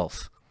men's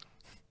health.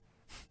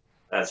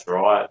 That's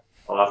right.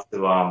 I'll have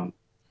to.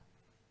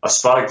 I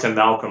spoke to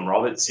Malcolm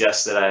Roberts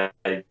yesterday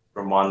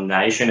from One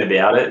Nation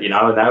about it. You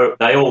know,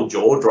 they all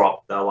jaw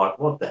dropped. They're like,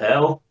 "What the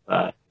hell?"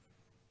 It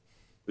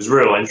was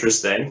real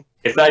interesting.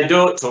 If they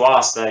do it to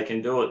us, they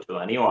can do it to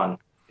anyone.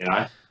 You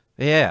know.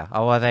 Yeah,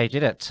 oh, well, they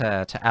did it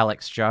to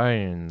Alex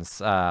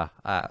Jones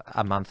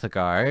a month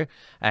ago,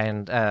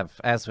 and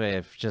as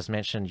we've just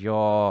mentioned,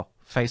 your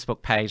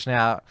Facebook page.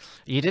 Now,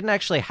 you didn't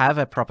actually have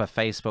a proper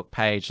Facebook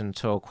page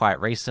until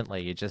quite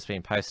recently. You've just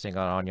been posting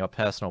on your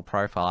personal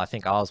profile. I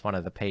think I was one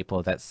of the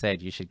people that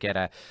said you should get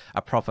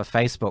a proper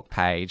Facebook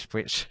page,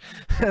 which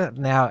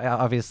now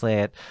obviously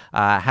it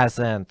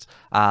hasn't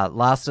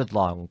lasted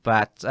long.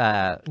 But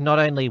not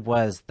only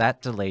was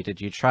that deleted,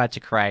 you tried to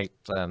create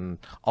an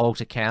alt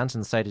account,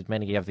 and so did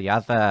many of the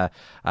other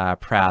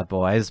Proud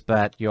Boys,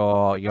 but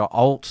your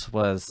alt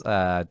was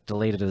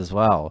deleted as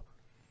well.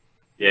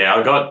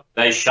 Yeah,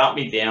 they shut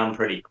me down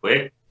pretty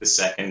quick the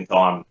second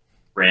time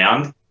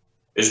round.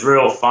 It was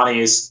real funny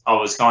is I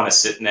was kind of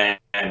sitting there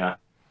and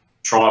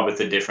tried with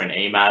a different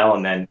email,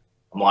 and then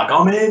I'm like,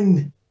 I'm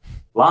in,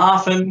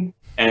 laughing,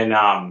 and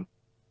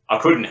I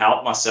couldn't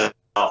help myself,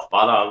 but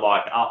I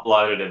like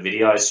uploaded a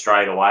video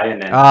straight away,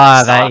 and then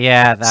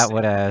that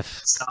would have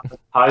started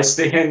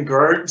posting in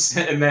groups,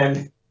 and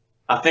then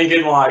I think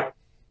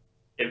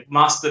it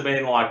must have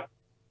been like,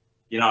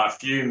 you know, a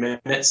few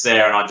minutes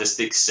there, and I just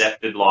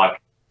accepted like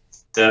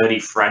 30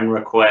 friend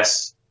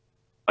requests.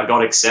 I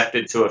got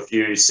accepted to a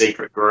few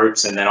secret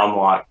groups, and then I'm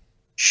like,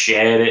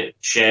 shared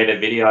a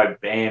video,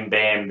 bam,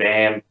 bam,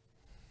 bam.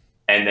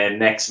 And then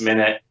next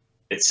minute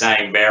it's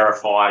saying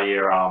verify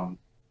your,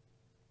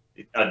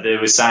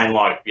 it was saying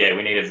like, yeah,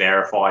 we need to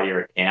verify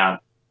your account.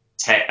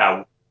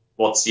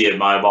 What's your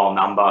mobile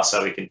number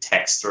so we can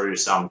text through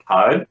some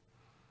code.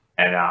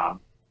 And I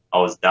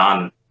was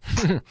done.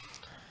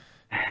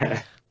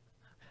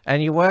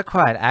 And you were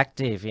quite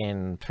active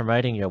in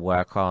promoting your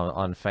work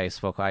on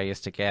Facebook. I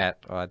used to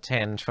get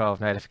 10, 12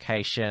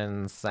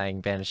 notifications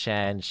saying Ben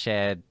Shan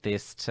shared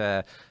this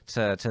to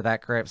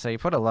that group. So you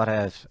put a lot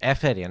of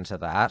effort into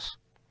that.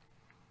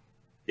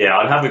 Yeah,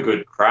 I'd have a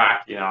good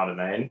crack, you know what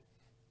I mean?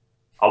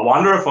 I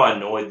wonder if I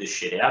annoyed the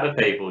shit out of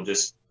people.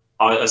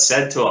 I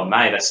said to a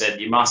mate, I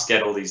said, you must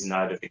get all these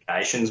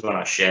notifications when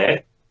I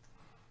share.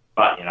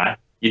 But, you know,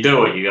 you do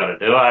what you got to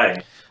do,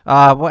 eh?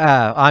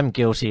 I'm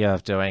guilty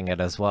of doing it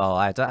as well.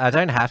 I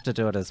don't have to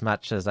do it as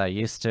much as I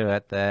used to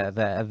at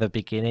the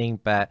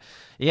beginning, but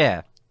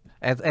yeah,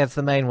 it's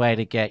the main way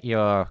to get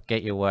your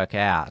work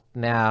out.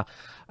 Now,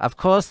 of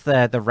course,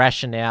 the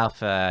rationale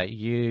for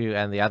you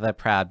and the other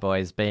Proud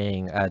Boys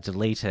being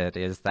deleted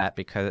is that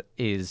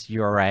because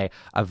you're a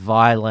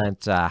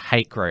violent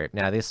hate group.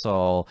 Now, this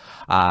all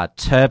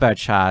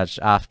turbocharged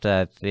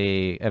after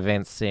the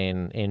events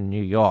in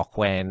New York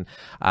when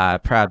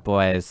Proud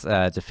Boys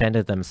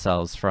defended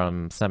themselves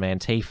from some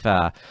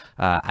Antifa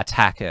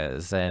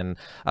attackers. And,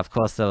 of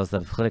course, there was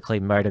the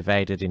politically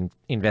motivated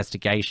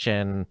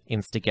investigation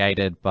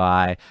instigated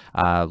by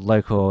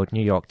local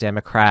New York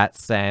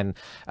Democrats. And,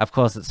 of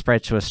course, it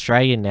spread to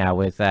Australia now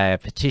with a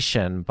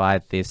petition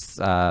by this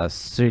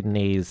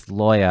Sudanese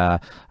lawyer,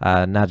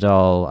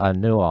 Nadol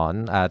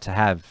Nuon, to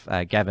have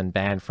Gavin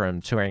banned from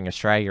touring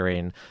Australia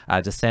in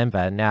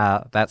December.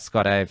 Now that's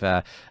got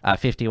over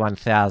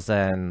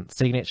 51,000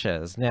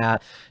 signatures. Now,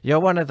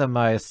 you're one of the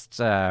most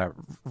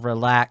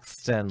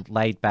relaxed and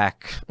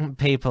laid-back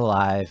people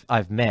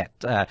I've met.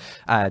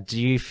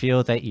 Do you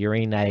feel that you're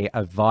in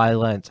a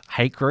violent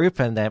hate group,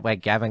 and that where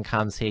Gavin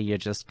comes here, you're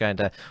just going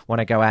to want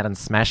to go out and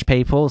smash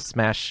people,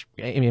 smash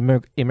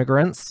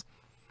immigrants?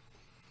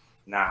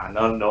 Nah,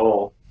 not at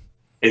all.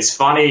 It's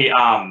funny.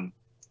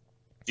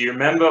 Do you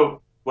remember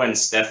when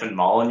Stefan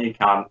Molyneux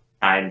came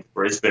to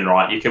Brisbane,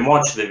 right? You can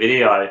watch the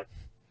video,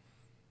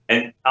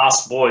 and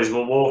us boys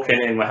were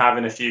walking in, we're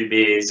having a few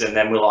beers, and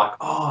then we're like,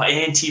 oh,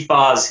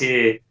 Antifa's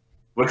here.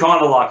 We're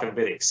kind of like a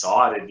bit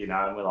excited, you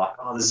know, and we're like,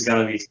 oh, this is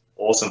going to be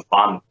awesome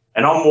fun.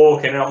 And I'm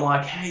walking, and I'm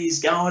like, hey,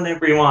 he's going,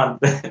 everyone.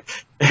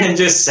 And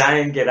just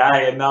saying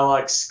g'day, and they're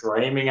like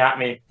screaming at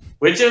me.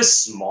 We're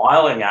just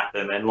smiling at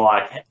them,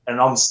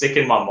 and I'm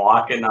sticking my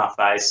mic in their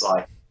face,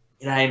 like,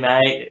 g'day,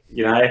 mate,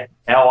 you know,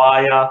 how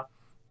are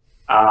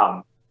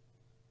you?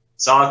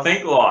 So I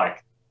think,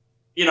 like,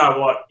 you know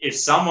what, if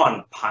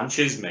someone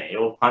punches me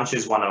or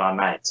punches one of my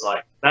mates,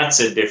 like, that's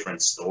a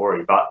different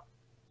story. But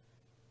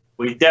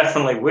we're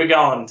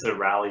going to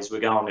rallies, we're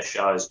going to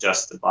shows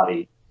just to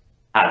bloody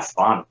have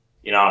fun.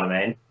 You know what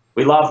I mean?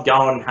 We love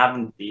going and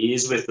having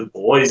beers with the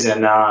boys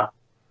and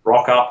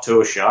rock up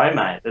to a show,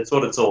 mate. That's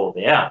what it's all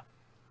about.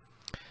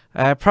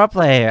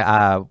 Probably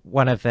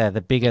one of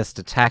the biggest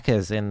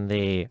attackers in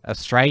the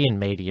Australian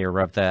media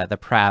of the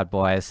Proud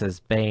Boys has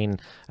been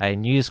a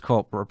News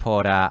Corp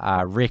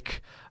reporter,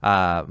 Rick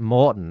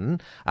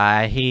Morton.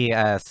 He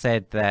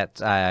said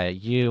that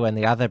you and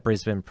the other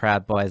Brisbane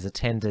Proud Boys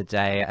attended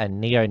a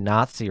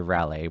neo-Nazi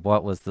rally.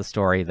 What was the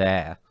story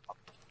there?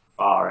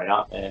 Far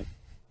out, man.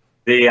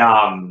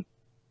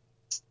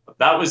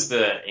 That was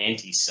the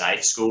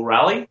anti-safe school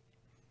rally.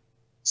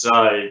 So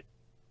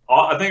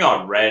I think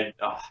I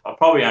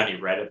probably only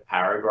read a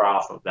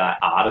paragraph of that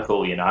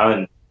article, you know,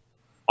 and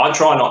I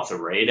try not to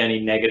read any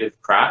negative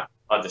crap.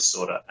 I just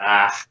sort of,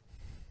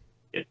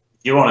 if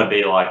you want to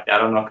be like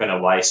that, I'm not going to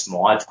waste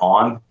my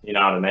time, you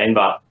know what I mean?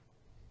 But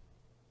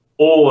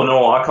all in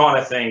all, I kind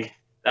of think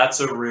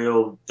that's a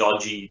real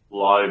dodgy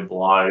low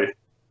blow.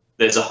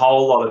 There's a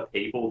whole lot of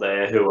people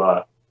there who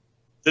are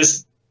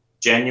just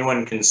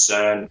genuine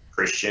concerned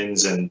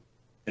Christians and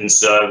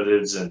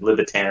conservatives and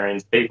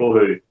libertarians, people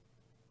who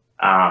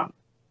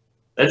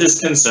they're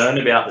just concerned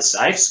about the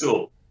safe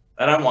school.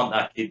 They don't want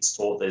their kids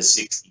taught there's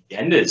 60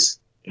 genders,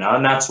 you know,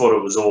 and that's what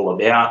it was all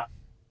about.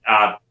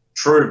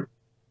 True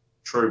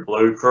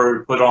Blue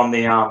Crew put on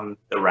the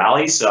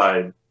rally,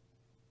 so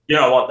you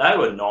know what, they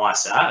were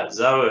nice as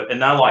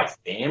and they're like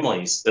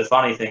families. The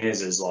funny thing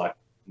is like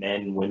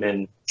men,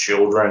 women,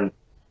 children.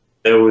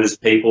 There was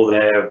people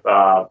there,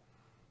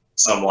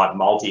 some like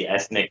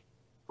multi-ethnic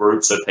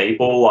groups of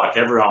people. Like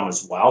everyone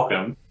was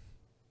welcome.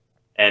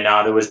 And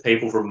there was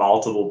people from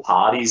multiple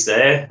parties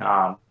there.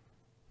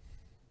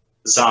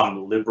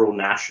 Some liberal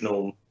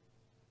national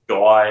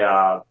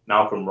guy,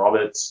 Malcolm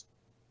Roberts.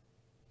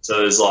 So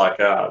there's like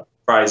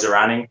Fraser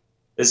Anning.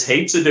 There's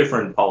heaps of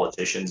different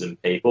politicians and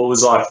people. It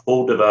was like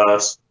full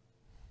diverse.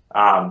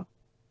 I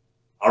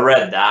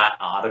read that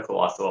article.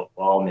 I thought,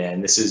 well,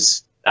 man,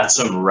 that's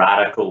some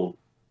radical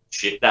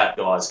shit that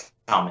guy's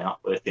come out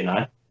with, you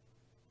know.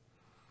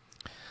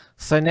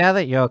 So now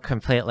that you're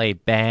completely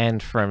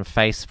banned from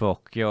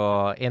Facebook,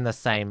 you're in the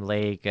same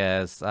league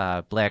as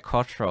Blair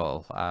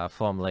Cottrell,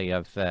 formerly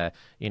of the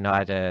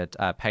United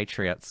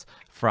Patriots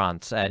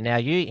Front. Now,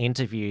 you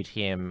interviewed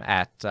him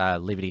at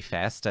Liberty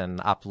Fest and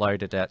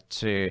uploaded it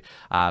to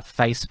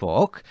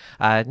Facebook.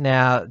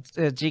 Now,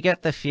 do you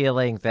get the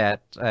feeling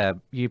that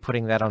you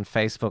putting that on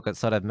Facebook, it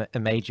sort of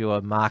made you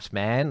a marked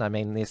man? I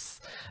mean,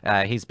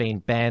 he's been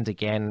banned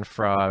again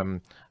from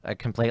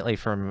completely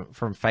from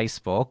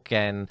Facebook,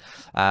 and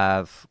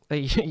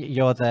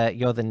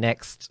you're the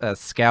next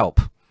scalp.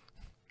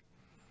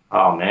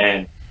 Oh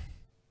man,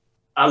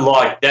 I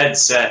like dead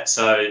set.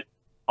 So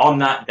on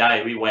that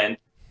day we went,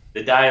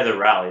 the day of the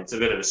rally. It's a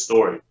bit of a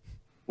story.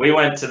 We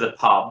went to the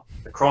pub.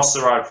 Across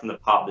the road from the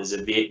pub, there's a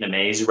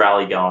Vietnamese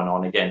rally going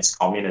on against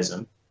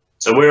communism.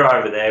 So we're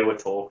over there, we're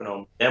talking to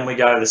them. Then we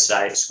go to the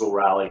Safe School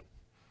rally.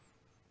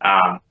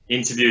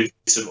 Interviewed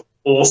some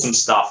awesome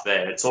stuff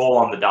there. It's all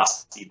on the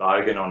Dusty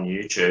Bogan on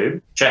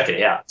YouTube. Check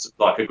it out. It's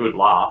like a good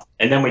laugh.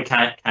 And then we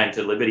came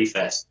to Liberty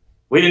Fest.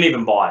 We didn't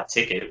even buy a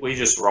ticket. We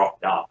just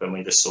rocked up and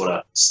we just sort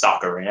of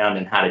stuck around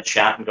and had a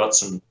chat and got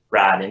some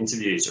rad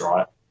interviews,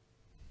 right?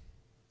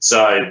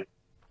 So,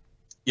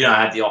 you know, I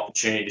had the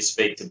opportunity to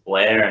speak to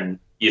Blair and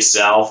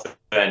yourself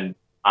and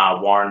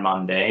Warren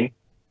Mundine.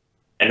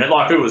 And it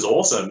was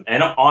awesome.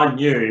 And I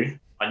knew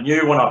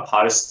when I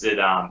posted,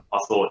 I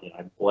thought, you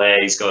know, Blair,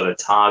 he's got a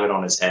target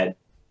on his head.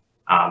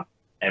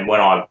 And when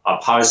I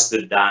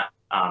posted that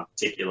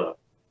particular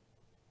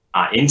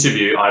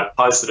interview, I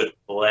posted it to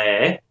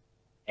Blair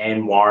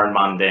and Warren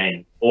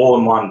Mundine all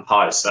in one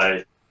post.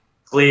 So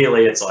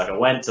clearly it's like I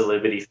went to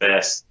Liberty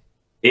Fest,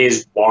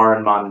 here's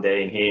Warren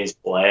Mundine, here's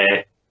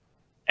Blair.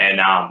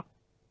 And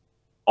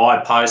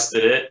I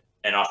posted it,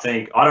 and I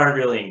think I don't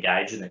really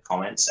engage in the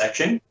comment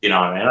section, you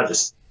know what I mean?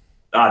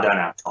 I don't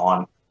have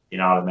time, you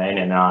know what I mean?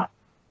 And I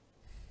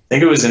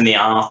think it was in the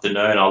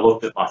afternoon, I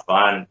looked at my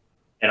phone,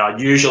 and I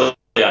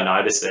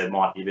noticed there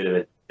might be a bit of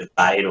a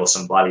debate or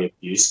some bloody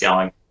abuse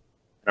going.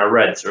 And I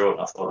read through it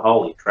and I thought,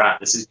 holy crap,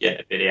 this is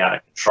getting a bit out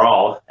of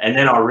control. And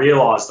then I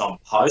realised I'm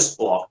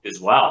post-blocked as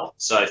well.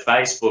 So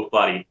Facebook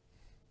bloody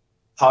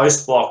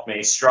post-blocked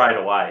me straight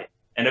away.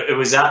 And it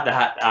was at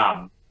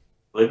that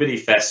Liberty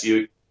Fest,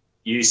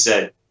 you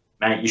said,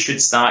 mate, you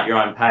should start your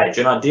own page.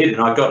 And I did,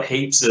 and I got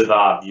heaps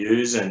of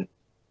views and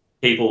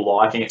people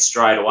liking it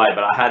straight away.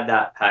 But I had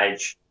that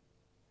page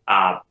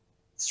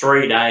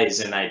 3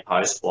 days and they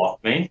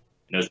post-blocked me.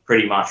 And it was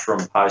pretty much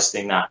from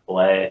posting that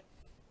Blair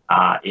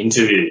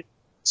interview.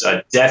 So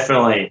it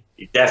definitely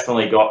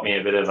got me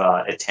a bit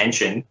of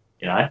attention,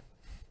 you know.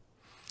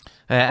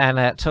 And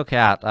it took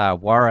out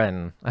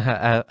Warren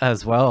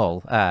as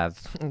well,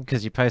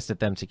 because you posted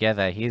them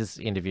together. His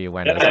interview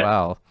went as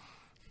well.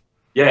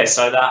 Yeah,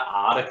 so that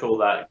article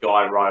that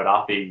guy wrote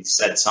up, he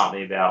said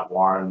something about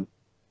Warren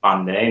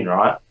Mundine,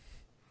 right?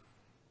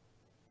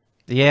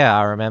 Yeah,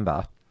 I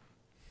remember.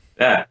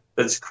 Yeah,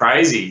 that's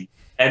crazy.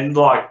 And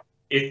like,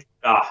 the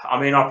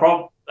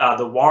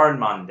Warren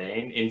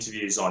Mundine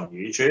interviews on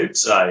YouTube.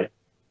 So,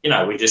 you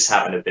know, we just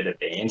having a bit of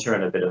banter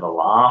and a bit of a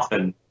laugh,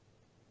 and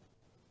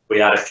we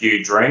had a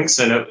few drinks,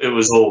 and it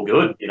was all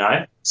good, you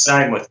know.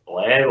 Same with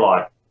Blair.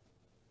 Like,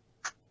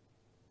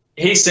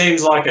 he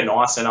seems like a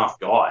nice enough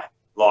guy.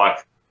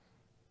 Like,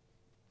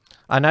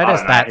 I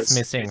noticed that's it's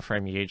missing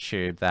from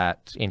YouTube,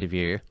 that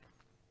interview.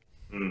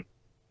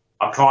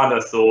 I kind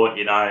of thought,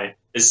 you know,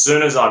 as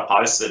soon as I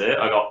posted it,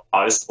 I got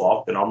post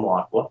blocked, and I'm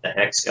like, what the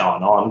heck's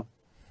going on?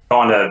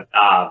 Kind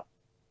of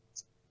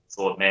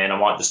thought, man, I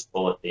might just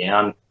pull it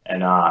down.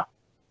 And I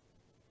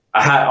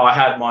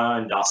had my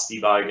own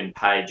Dusty Bogan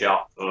page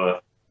up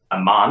for a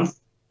month.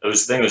 I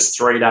think it was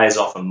 3 days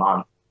off a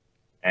month.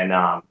 And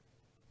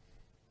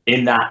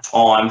in that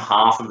time,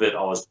 half of it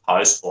I was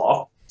post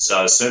blocked.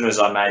 So as soon as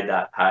I made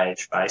that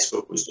page,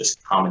 Facebook was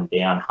just coming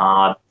down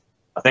hard.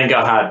 I think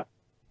I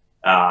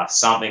had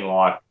something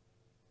like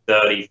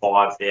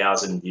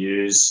 35,000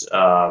 views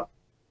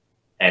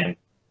and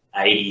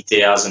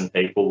 80,000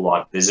 people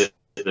like visit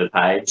the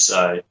page.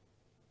 So,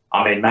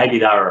 I mean, maybe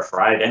they were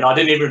afraid. And I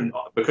didn't even,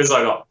 because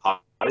I got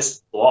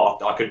post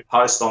blocked, I could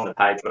post on the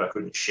page, but I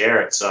couldn't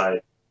share it. So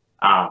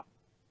I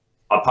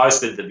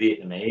posted the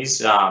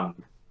Vietnamese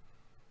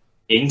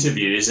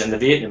interviews, and the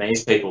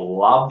Vietnamese people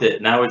loved it,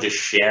 and they were just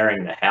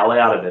sharing the hell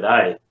out of it,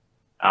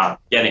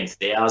 getting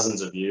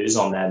thousands of views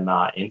on them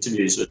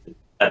interviews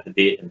at the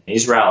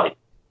Vietnamese rally.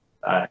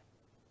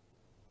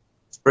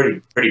 It's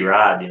pretty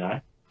rad, you know.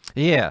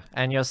 Yeah,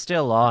 and you're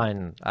still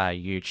on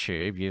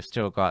YouTube. You've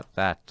still got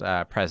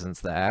that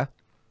presence there.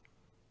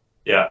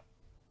 Yeah,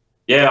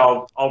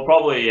 I'll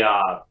probably.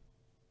 I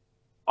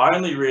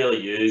only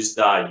really used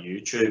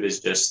YouTube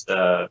as just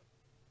for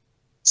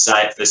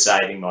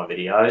saving my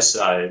videos.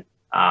 So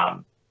I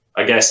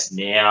guess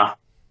now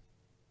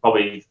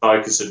probably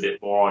focus a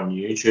bit more on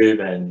YouTube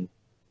and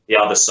the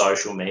other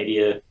social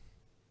media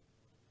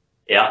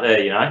out there,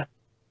 you know.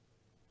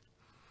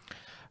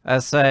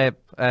 So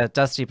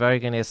Dusty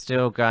Bogan is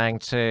still going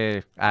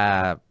to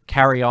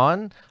carry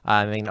on.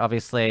 I mean,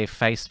 obviously,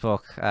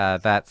 Facebook,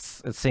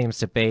 it seems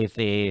to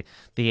be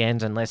the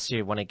end, unless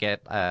you want to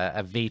get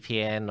a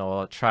VPN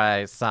or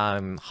try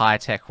some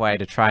high-tech way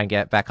to try and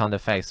get back onto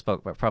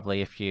Facebook. But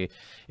probably if you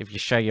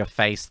show your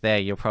face there,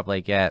 you'll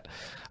probably get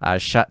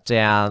shut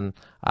down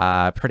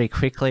pretty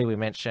quickly. We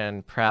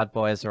mentioned Proud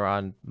Boys are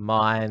on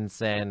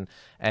Minds and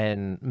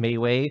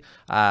MeWe.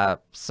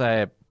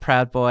 So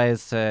Proud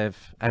Boys have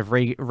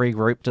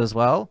regrouped as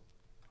well.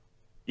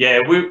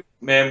 Yeah, we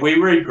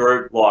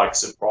regrouped like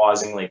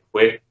surprisingly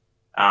quick.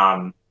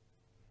 I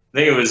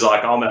think it was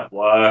like I'm at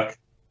work,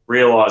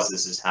 realised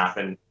this has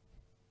happened.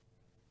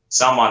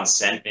 Someone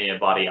sent me a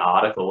bloody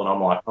article, and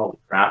I'm like, holy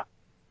crap.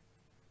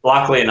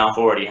 Luckily enough,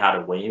 I already had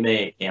a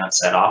WeMe account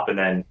set up, and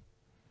then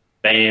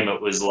bam,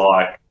 it was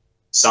like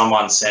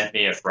someone sent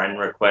me a friend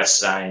request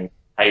saying,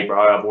 hey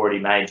bro, I've already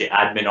made you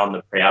admin on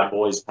the Proud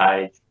Boys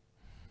page.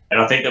 And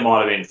I think there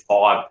might have been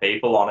 5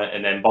 people on it,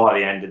 and then by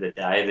the end of the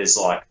day, there's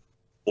like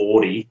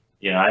 40,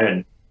 you know,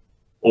 and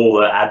all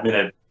the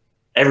admin,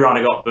 everyone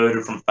who got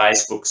booted from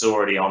Facebook's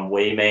already on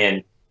WeMe, and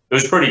it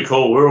was pretty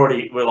cool. We're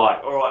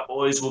like, all right,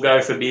 boys, we'll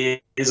go for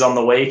beers on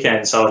the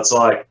weekend. So it's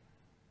like,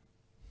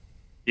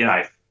 you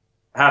know,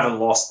 haven't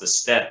lost the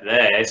step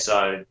there.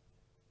 So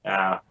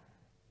I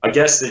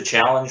guess the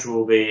challenge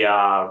will be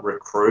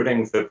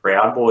recruiting for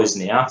Proud Boys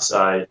now.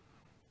 So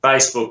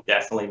Facebook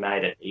definitely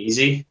made it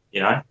easy,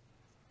 you know.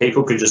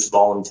 People could just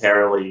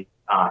voluntarily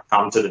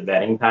come to the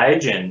vetting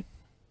page, and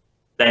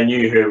they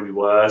knew who we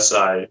were.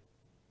 So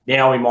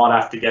now we might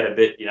have to get a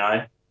bit, you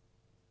know.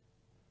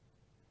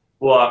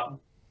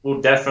 Well,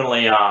 we'll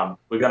definitely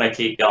we're going to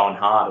keep going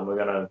hard, and we're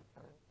going to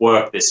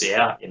work this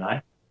out, you know.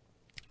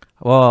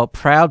 Well,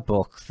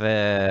 Proudbook,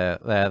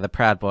 the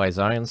Proud Boys'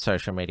 own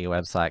social media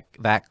website,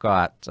 that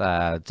got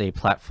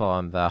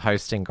deplatformed. The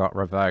hosting got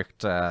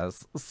revoked.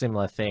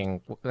 Similar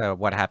thing,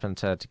 what happened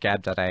to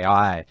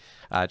Gab.ai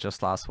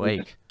just last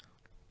week.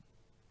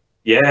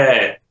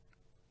 Yeah,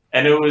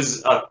 and it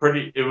was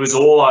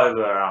all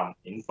over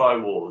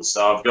InfoWars.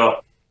 So I've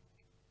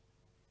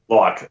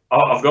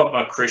got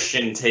my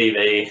Christian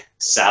TV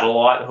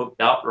satellite hooked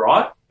up,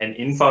 right? And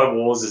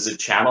InfoWars is a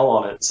channel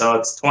on it, so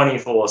it's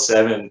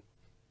 24/7.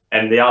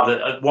 And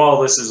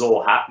while this is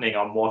all happening,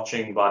 I'm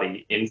watching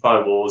bloody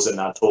InfoWars, and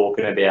they're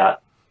talking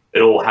about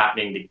it all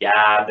happening to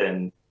Gab,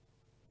 and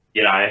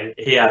you know,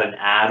 he had an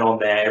ad on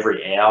there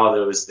every hour.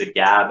 There was the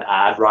Gab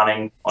ad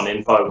running on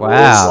InfoWars.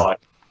 Wow. Like,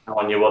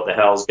 telling you what the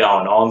hell's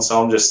going on.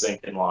 So I'm just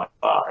thinking, like,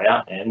 far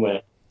out, man.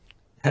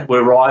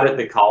 We're right at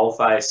the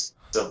coalface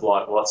of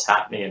like what's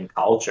happening in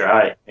culture,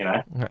 eh? You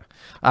know.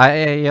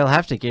 You'll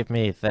have to give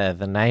me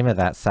the name of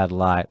that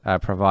satellite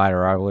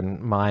provider. I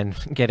wouldn't mind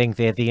getting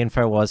the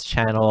InfoWars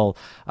channel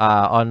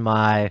on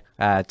my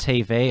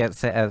TV. It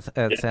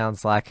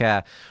sounds like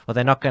well,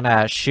 they're not going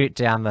to shoot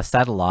down the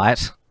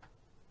satellite.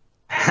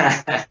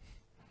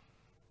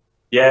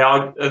 Yeah,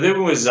 I think it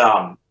was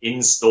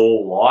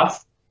Install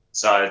Life.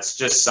 So it's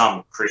just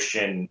some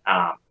Christian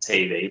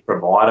TV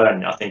provider,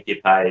 and I think you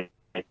pay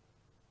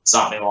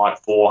something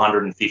like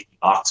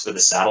 $450 for the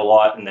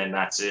satellite, and then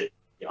that's it.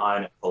 You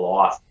own it for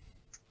life.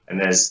 And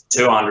there's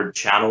 200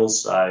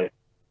 channels, so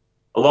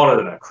a lot of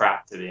them are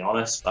crap, to be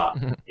honest, but,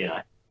 you know,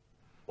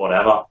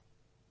 whatever.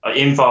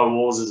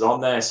 InfoWars is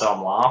on there, so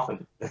I'm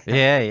laughing.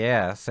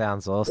 Yeah,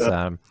 sounds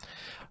awesome.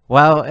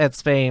 Well,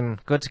 it's been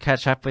good to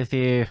catch up with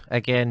you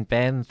again,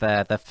 Ben,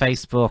 the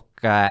Facebook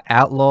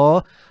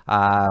outlaw.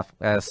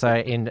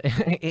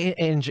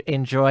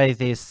 Enjoy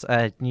this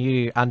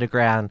new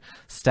underground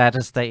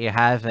status that you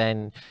have,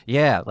 and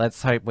yeah,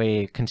 let's hope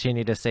we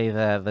continue to see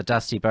the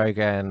Dusty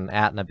Bogan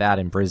out and about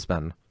in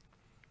Brisbane.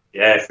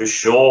 Yeah, for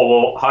sure.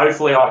 Well,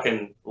 hopefully I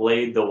can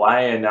lead the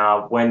way, and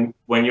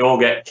when you all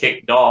get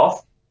kicked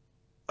off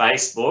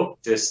Facebook,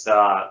 just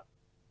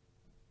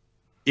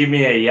give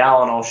me a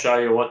yell and I'll show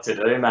you what to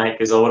do, mate,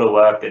 because I would have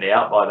worked it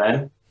out by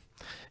then.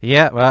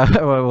 Yeah, well,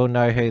 we'll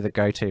know who the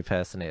go-to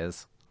person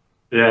is.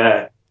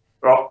 Yeah.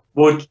 Right.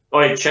 Would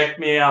check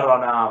me out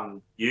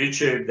on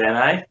YouTube then,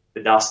 eh?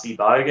 The Dusty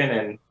Bogan,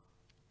 and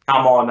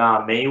come on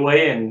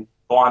MeWe and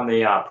find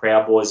the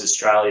Proud Boys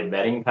Australia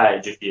betting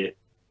page if you're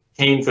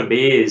keen for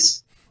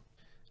beers.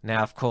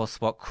 Now, of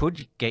course, what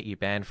could get you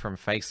banned from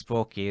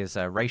Facebook is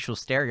racial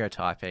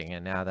stereotyping,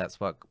 and now that's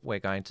what we're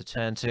going to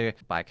turn to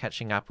by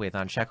catching up with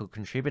Unshackled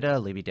contributor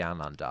Libby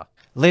DownUnder.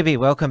 Libby,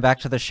 welcome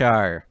back to the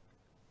show.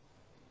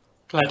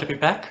 Glad to be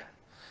back.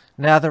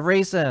 Now, the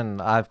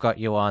reason I've got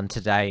you on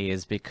today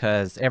is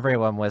because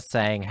everyone was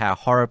saying how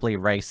horribly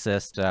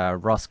racist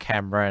Ross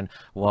Cameron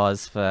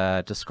was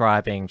for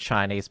describing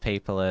Chinese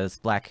people as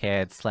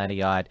black-haired,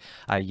 slanty-eyed,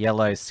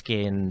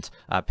 yellow-skinned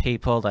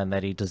people, and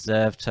that he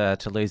deserved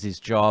to lose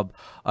his job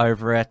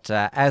over it.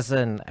 As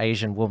an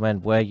Asian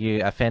woman, were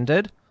you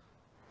offended?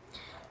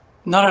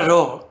 Not at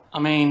all. I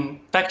mean,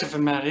 fact of the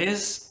matter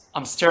is,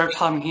 I'm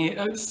stereotyping here,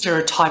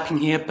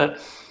 but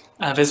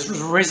there's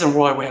a reason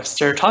why we have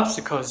stereotypes,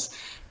 because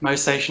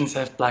most Asians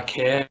have black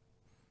hair.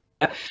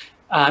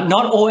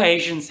 Not all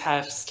Asians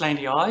have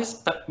slanty eyes,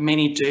 but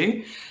many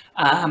do.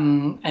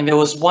 And there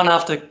was one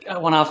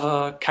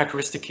other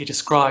characteristic he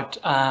described.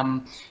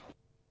 In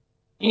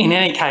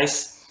any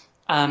case,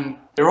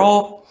 they're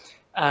all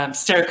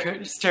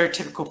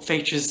stereotypical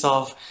features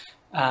of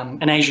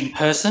an Asian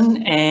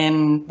person,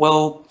 and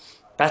well,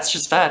 that's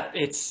just that.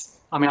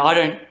 I mean, I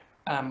don't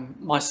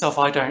myself.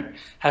 I don't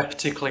have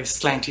particularly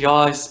slanty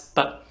eyes,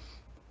 but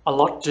a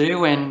lot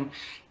do, and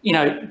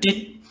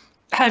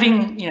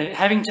having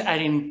to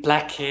add in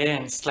black hair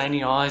and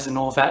slanty eyes and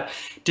all that,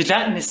 did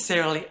that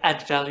necessarily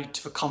add value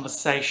to the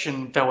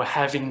conversation they were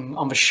having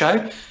on the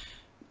show?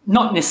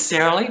 Not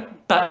necessarily,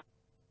 but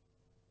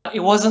it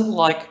wasn't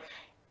like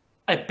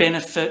a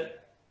benefit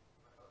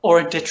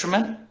or a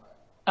detriment.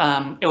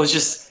 It was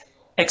just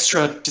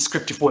extra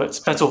descriptive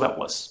words. That's all that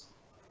was.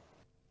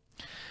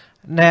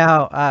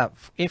 Now,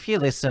 if you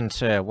listen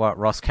to what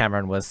Ross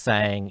Cameron was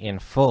saying in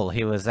full,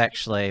 he was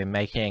actually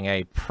making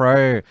a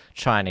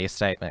pro-Chinese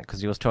statement,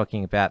 because he was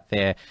talking about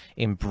their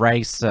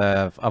embrace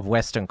of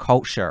Western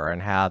culture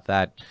and how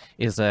that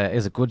is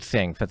a good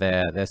thing for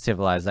their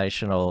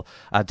civilizational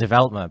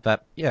development.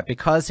 But yeah,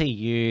 because he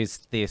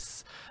used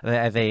this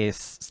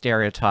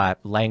stereotype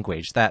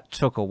language, that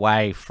took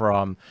away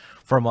from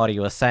what he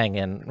was saying,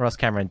 and Ross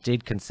Cameron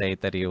did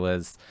concede that he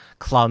was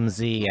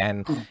clumsy,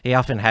 and he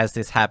often has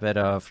this habit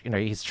of,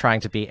 he's trying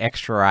to be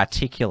extra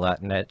articulate,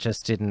 and it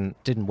just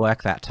didn't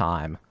work that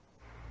time.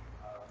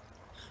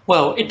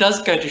 Well, it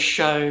does go to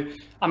show,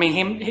 I mean,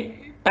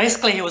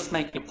 he was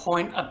making a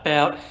point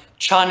about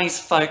Chinese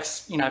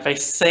folks, they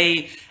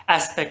see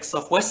aspects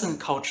of Western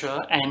culture,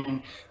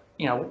 and,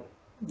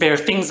 there are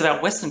things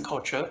about Western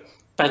culture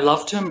they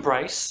love to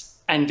embrace.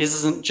 And this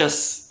isn't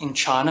just in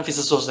China, this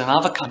is also in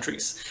other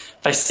countries.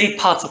 They see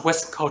parts of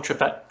Western culture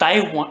that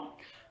they want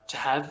to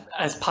have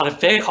as part of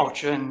their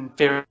culture, and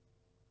they're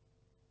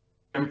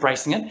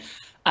embracing it.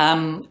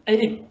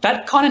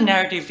 That kind of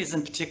narrative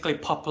isn't particularly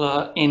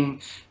popular in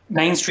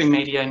mainstream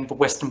media in the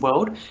Western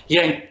world.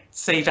 You don't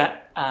see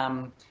that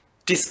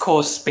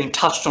discourse being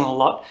touched on a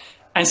lot.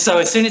 And so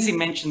as soon as he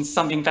mentioned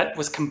something that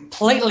was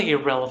completely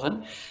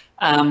irrelevant,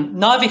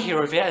 neither here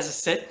or there, as I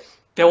said,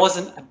 there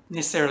wasn't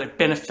necessarily a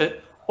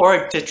benefit or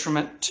a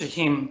detriment to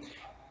him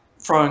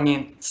throwing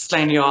in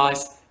slanty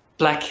eyes,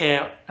 black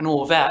hair, and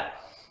all of that.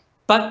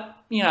 But,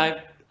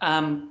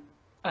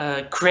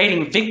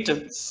 creating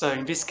victims, so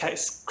in this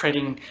case,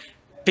 creating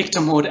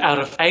victimhood out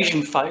of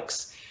Asian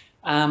folks,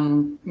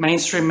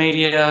 mainstream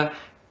media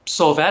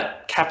saw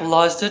that,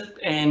 capitalised it,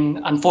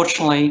 and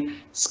unfortunately,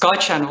 Sky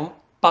Channel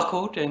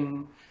buckled,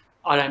 and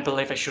I don't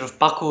believe they should have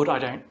buckled. I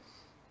don't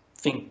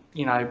think,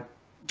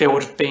 there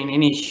would have been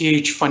any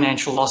huge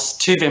financial loss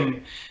to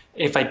them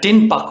if they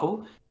didn't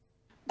buckle.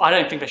 I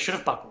don't think they should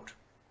have buckled.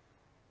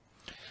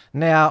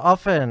 Now,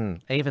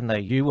 often, even though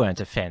you weren't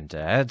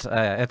offended,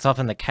 it's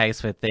often the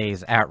case with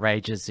these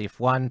outrages, if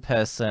one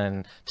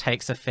person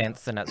takes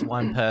offence, then it's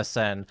one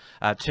person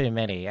too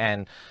many.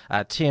 And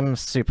Tim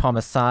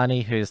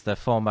Supomasani, who's the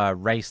former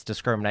Race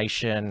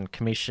Discrimination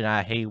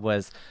Commissioner, he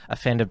was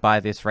offended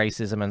by this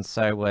racism, and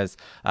so was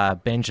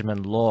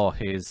Benjamin Law,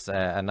 who's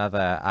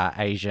another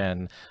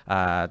Asian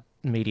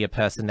media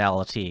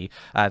personality.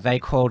 They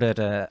called it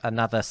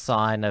another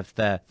sign of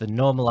the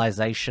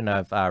normalization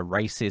of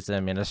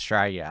racism in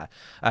Australia.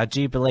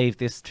 Do you believe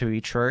this to be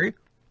true?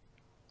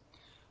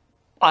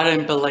 I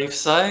don't believe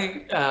so.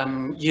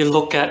 You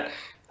look at,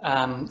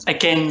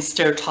 again,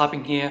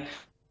 stereotyping here.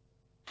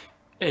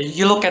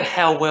 you look at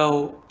how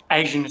well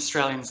Asian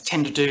Australians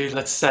tend to do,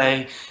 let's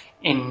say,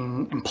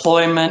 in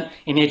employment,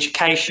 in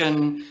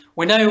education.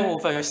 We know all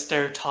those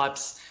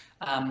stereotypes.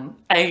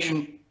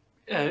 Asian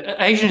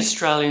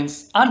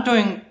Australians aren't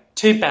doing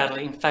too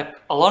badly. In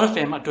fact, a lot of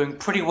them are doing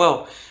pretty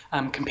well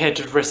compared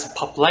to the rest of the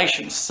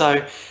population.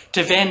 So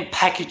to then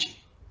package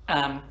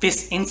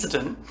this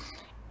incident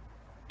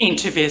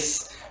into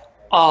this,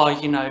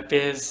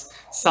 there's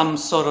some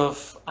sort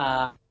of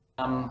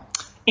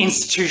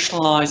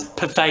institutionalized,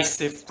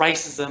 pervasive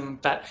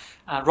racism that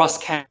Ross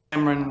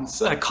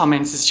Cameron's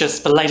comments is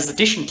just the latest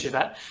addition to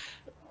that.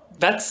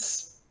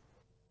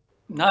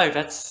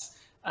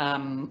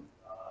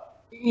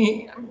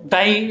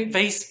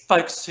 These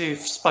folks who've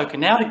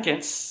spoken out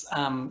against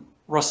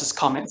Ross's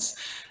comments,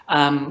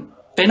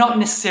 they're not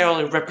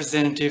necessarily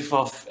representative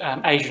of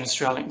Asian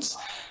Australians.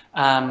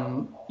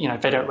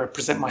 They don't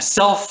represent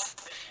myself.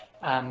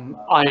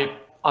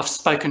 I've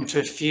spoken to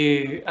a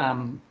few,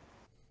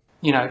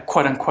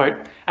 quote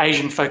unquote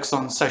Asian folks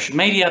on social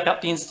media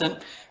about the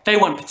incident. They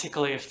weren't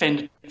particularly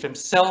offended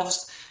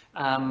themselves.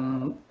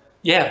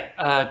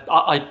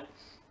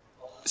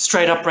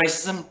 Straight up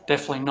racism,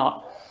 definitely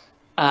not.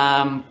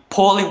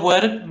 Poorly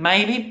worded,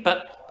 maybe,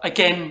 but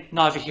again,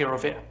 neither here or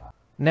there.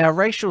 Now,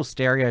 racial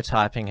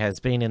stereotyping has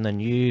been in the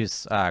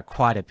news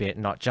quite a bit,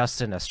 not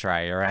just in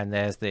Australia, and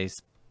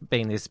there's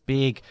been this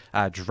big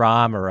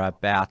drama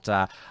about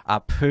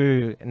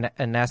Apu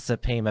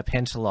Nasipima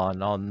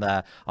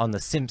Pentalon on the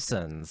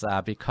Simpsons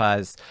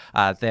because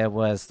there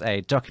was a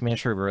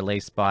documentary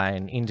released by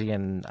an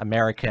Indian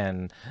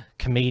American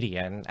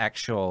comedian,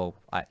 actual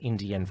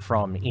Indian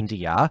from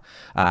India,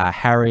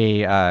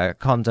 Harry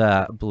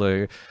Konda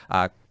Blue,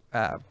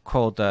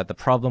 called The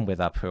Problem with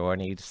Apu,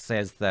 and he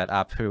says that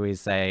Apu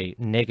is a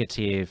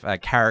negative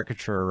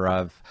caricature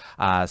of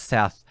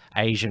South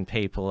Asian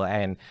people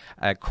and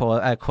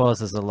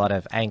causes a lot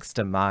of angst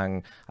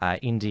among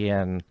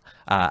Indian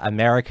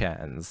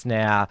Americans.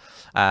 Now,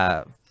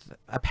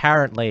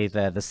 apparently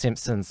the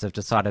Simpsons have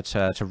decided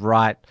to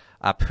write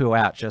Apu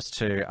out just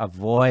to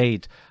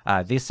avoid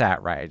this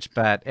outrage,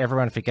 but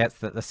everyone forgets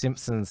that the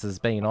Simpsons has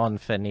been on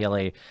for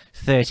nearly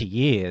 30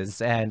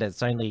 years, and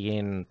it's only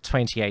in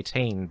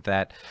 2018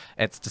 that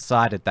it's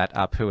decided that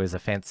Apu is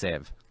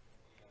offensive.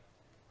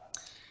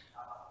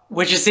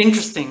 Which is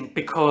interesting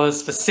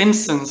because The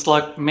Simpsons,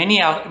 like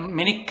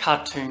many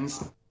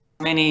cartoons,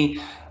 many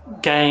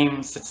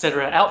games,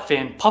 etc., out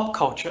there in pop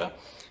culture,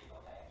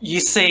 you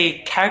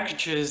see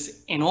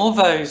caricatures in all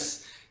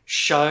those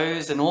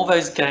shows and all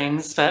those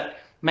games that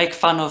make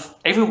fun of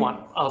everyone,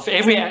 of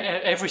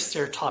every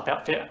stereotype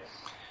out there.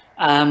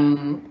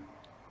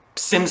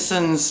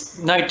 Simpsons,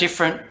 no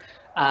different.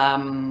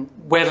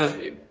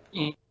 Whether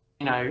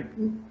they're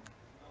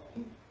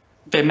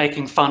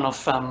making fun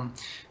of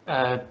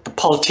the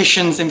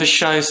politicians in the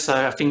show.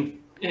 So I think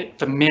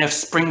the Mayor of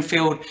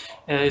Springfield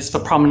is the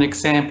prominent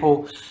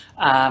example.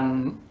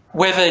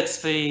 Whether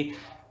it's the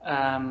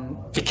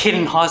kid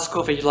in high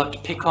school that you like to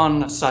pick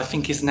on, so I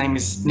think his name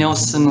is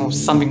Nelson or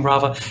something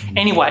rather.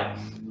 Anyway,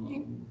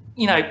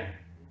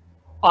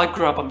 I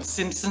grew up on The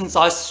Simpsons.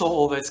 I saw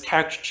all those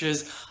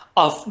caricatures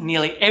of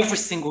nearly every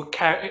single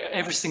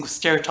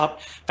stereotype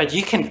that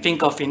you can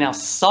think of in our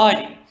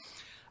society.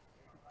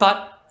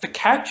 But the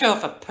character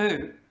of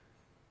Apu,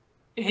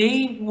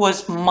 he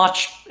was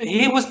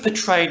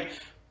portrayed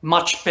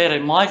much better,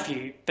 in my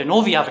view, than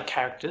all the other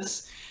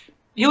characters.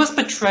 He was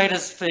portrayed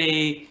as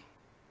the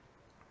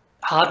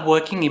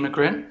hardworking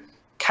immigrant,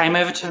 came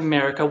over to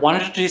America,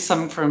 wanted to do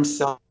something for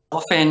himself,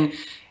 and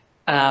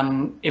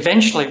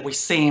eventually we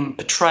see him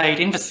portrayed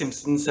in The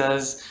Simpsons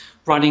as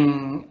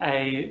running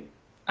a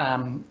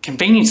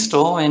convenience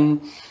store.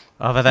 And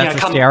but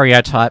that's a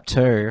stereotype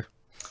too.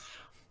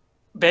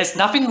 There's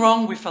nothing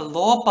wrong with a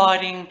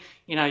law-abiding,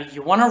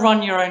 you want to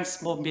run your own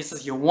small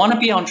business, you want to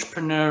be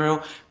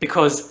entrepreneurial,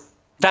 because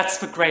that's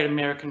the great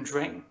American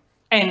dream.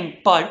 And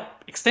by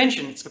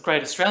extension, it's the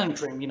great Australian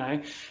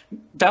dream,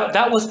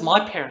 That was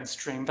my parents'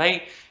 dream.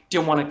 They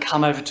didn't want to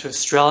come over to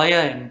Australia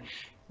and,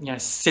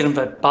 sit on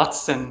their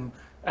butts and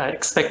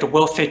expect a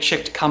welfare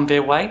check to come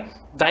their way.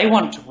 They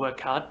wanted to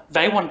work hard.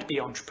 They wanted to be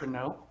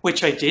entrepreneurial,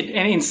 which they did.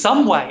 And in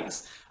some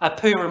ways,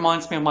 Apu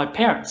reminds me of my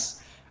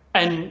parents.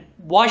 And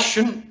why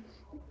shouldn't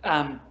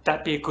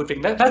that be a good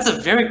thing? That's a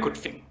very good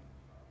thing.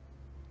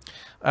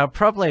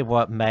 Probably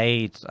what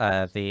made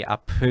the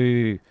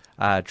Apu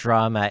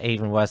drama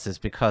even worse is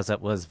because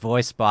it was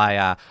voiced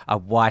by a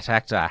white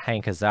actor,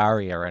 Hank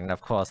Azaria, and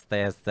of course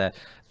there's the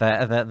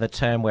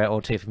term we're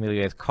all too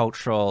familiar with,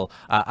 cultural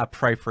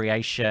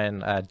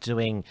appropriation,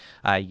 doing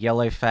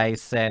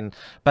yellowface,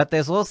 but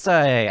there's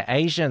also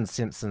Asian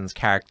Simpsons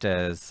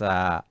characters.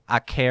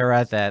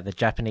 Akira, the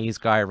Japanese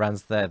guy who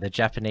runs the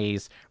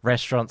Japanese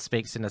restaurant,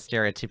 speaks in a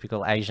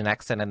stereotypical Asian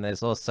accent, and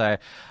there's also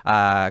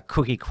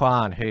Cookie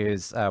Kwan,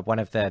 who's one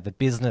of the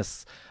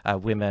business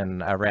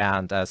women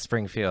around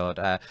Springfield.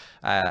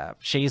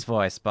 She's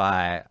voiced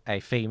by a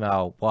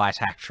female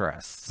white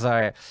actress.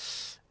 So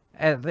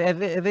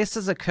this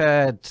has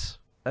occurred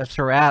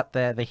throughout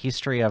the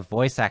history of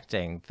voice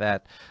acting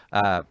that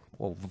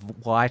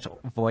white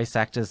voice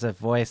actors have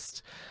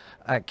voiced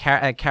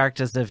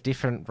characters of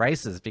different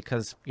races,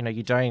 because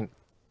they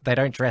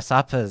don't dress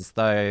up as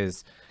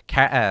those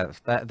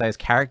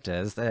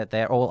characters.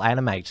 They're all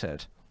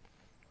animated.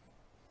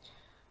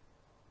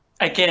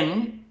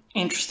 Again,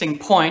 interesting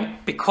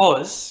point,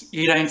 because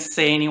you don't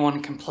see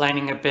anyone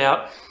complaining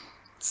about,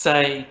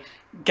 say,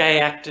 gay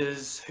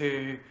actors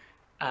who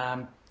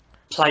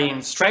play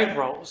in straight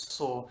roles,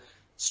 or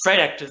straight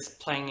actors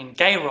playing in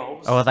gay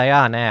roles. Oh, well, they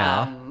are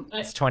now.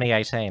 It's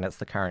 2018. It's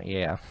the current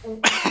year.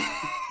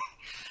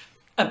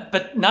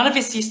 But none of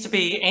this used to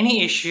be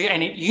any issue,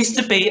 and it used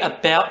to be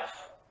about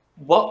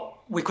what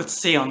we could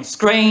see on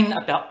screen,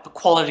 about the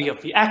quality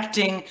of the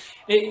acting.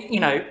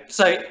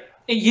 So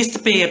it used to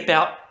be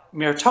about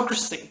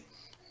meritocracy.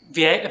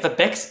 The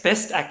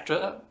best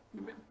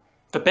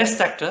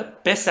actor,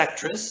 best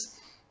actress,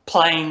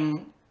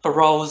 playing the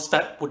roles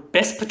that would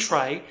best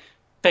portray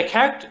their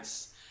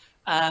characters.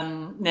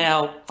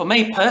 Now, for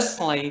me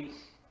personally,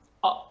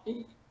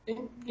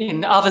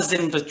 and others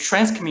in the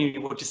trans community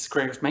will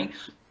disagree with me,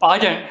 I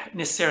don't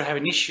necessarily have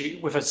an issue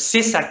with a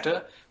cis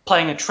actor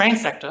playing a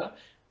trans actor,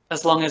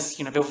 as long as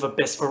they're the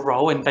best for a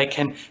role and they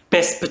can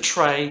best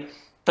portray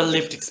the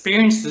lived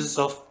experiences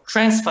of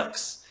trans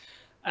folks.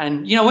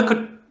 And we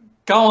could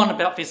go on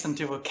about this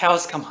until the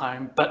cows come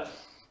home, but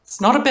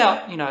it's not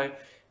about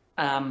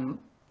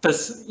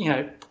this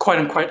quote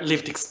unquote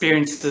lived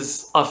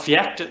experiences of the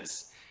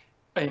actors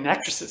and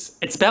actresses.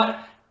 It's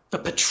about the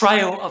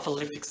portrayal of the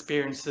lived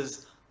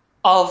experiences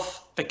of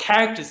the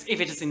characters,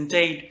 if it is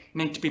indeed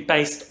meant to be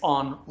based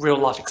on real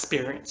life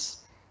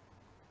experience.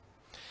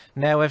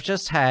 Now, we've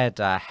just had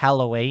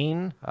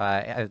Halloween.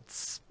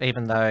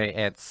 Even though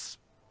it's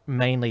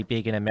mainly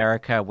big in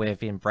America,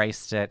 we've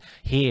embraced it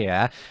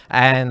here,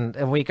 and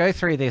we go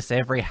through this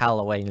every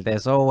Halloween.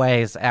 There's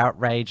always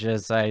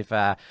outrages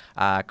over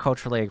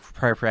culturally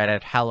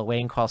appropriated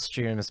Halloween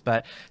costumes,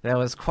 but there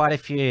was quite a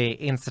few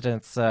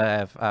incidents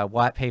of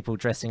white people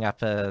dressing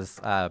up as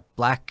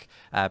black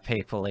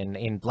people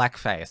in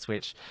blackface,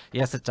 which,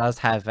 yes, it does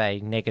have a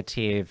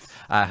negative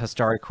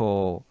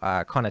historical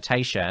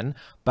connotation,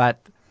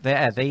 but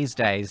these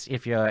days,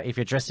 if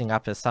you're dressing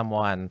up as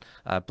someone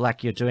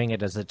black, you're doing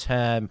it as a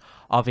term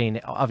of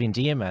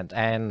endearment.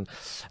 And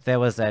there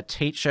was a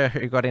teacher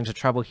who got into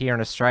trouble here in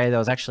Australia. There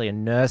was actually a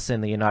nurse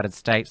in the United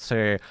States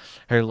who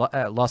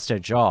lost her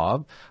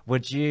job.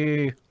 Would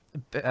you?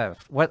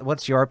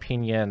 What's your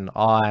opinion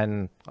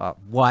on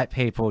white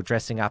people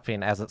dressing up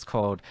in, as it's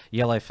called,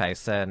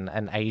 yellowface,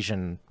 an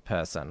Asian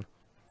person?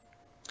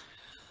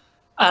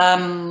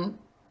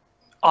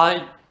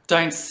 I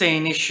don't see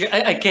an issue.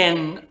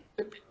 Again,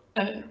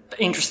 an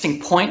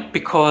interesting point,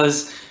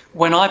 because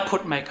when I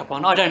put makeup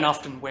on, I don't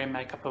often wear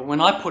makeup, but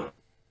when I put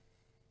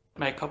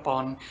makeup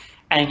on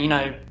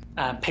and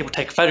people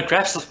take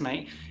photographs of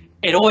me,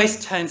 it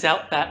always turns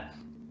out that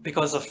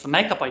because of the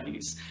makeup I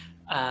use,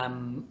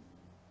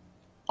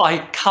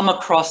 I come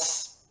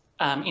across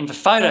in the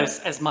photos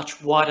as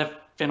much whiter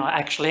than I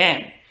actually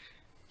am.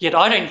 Yet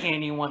I don't hear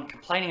anyone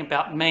complaining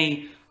about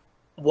me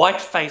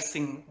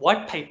white-facing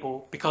white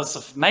people because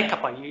of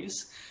makeup I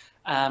use.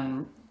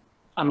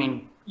 I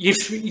mean,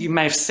 you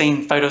may have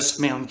seen photos of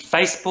me on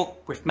Facebook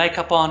with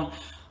makeup on.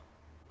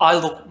 I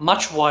look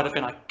much whiter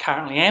than I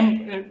currently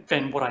am,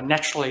 than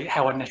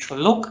how I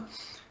naturally look.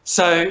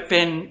 So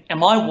then,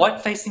 am I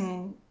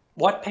white-facing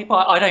white people?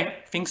 I don't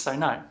think so,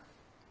 no.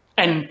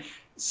 And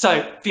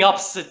so the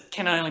opposite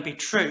can only be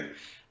true.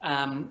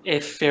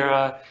 If there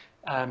are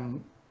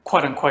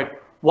quote-unquote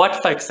white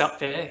folks out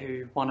there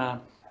who want to,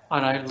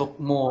 look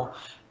more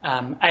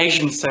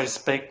Asian, so to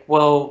speak,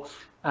 well,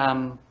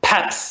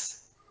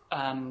 perhaps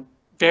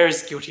they're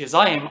as guilty as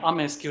I am, I'm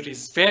as guilty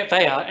as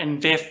they are,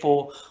 and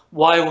therefore,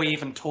 why are we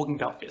even talking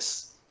about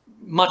this?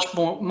 Much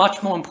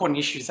more important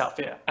issues out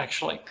there,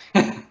 actually.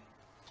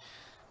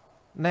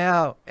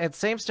 Now, it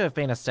seems to have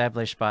been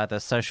established by the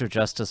social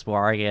justice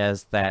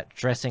warriors that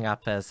dressing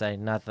up as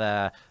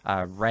another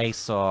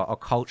race or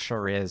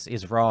culture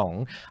is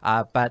wrong.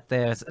 But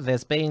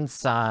there's been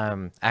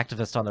some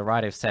activists on the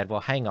right who've said, well,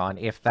 hang on,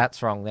 if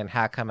that's wrong, then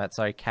how come it's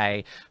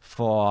okay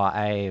for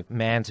a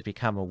man to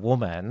become a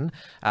woman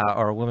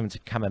or a woman to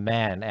become a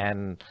man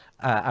and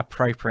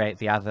appropriate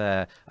the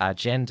other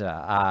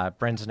gender?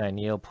 Brendan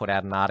O'Neill put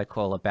out an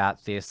article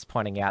about this,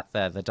 pointing out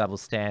the double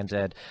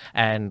standard,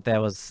 and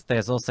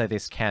there's also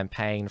this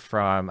campaign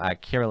from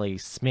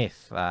Kirralie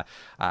Smith.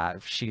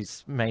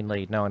 She's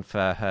mainly known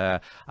for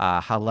her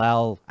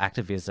halal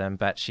activism,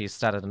 but she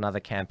started another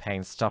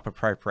campaign, Stop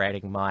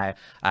Appropriating My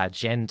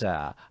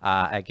Gender,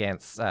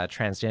 against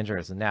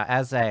transgenderism. Now,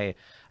 as a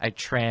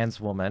trans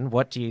woman,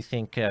 what do you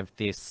think of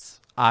this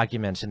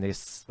argument and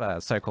this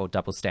so-called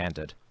double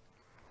standard?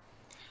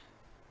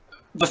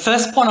 The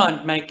first point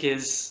I'd make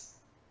is,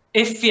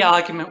 if the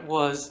argument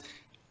was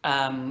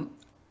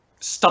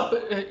stop,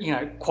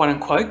 quote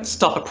unquote,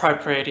 stop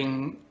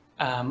appropriating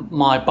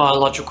my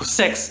biological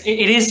sex,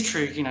 it is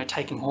true,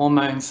 taking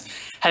hormones,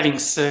 having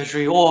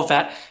surgery, all of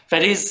that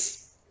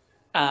is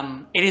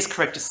it is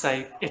correct to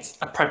say it's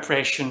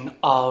appropriation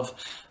of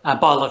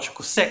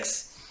biological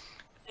sex.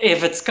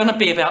 If it's going to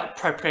be about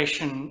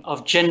appropriation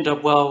of gender,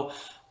 well,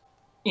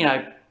 you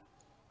know,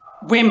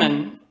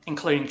 women,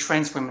 including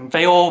trans women,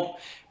 they all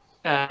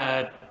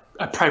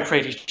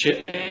appropriate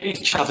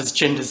each other's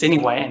genders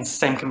anyway, and the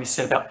same can be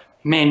said about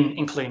men,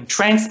 including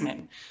trans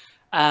men.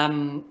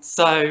 I'm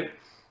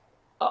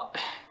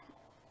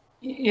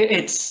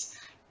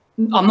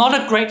not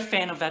a great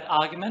fan of that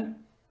argument.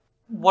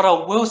 What I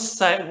will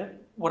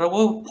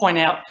point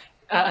out,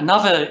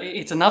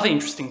 it's another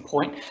interesting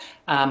point.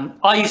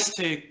 I used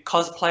to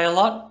cosplay a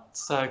lot,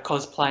 so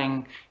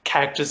cosplaying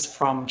characters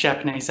from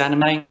Japanese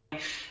anime,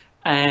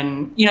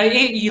 and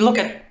you look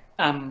at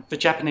the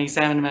Japanese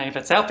anime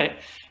that's out there.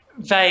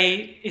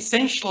 They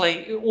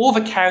essentially, all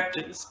the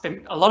characters,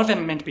 a lot of them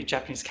are meant to be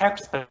Japanese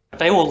characters, but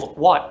they all look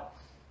white.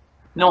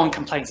 No one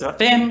complains about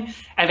them.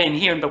 And then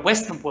here in the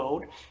Western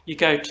world, you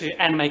go to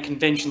anime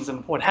conventions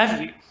and what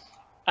have you.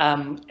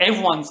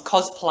 Everyone's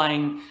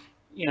cosplaying,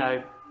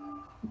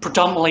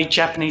 predominantly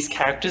Japanese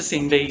characters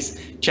in these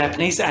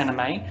Japanese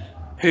anime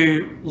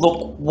who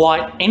look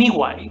white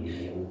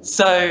anyway.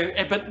 So,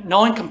 but no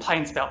one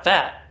complains about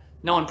that.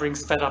 No one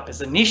brings that up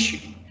as an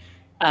issue.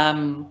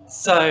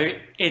 So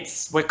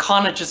we're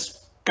kind of just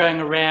going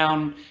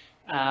around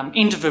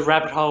into the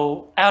rabbit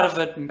hole, out of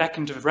it and back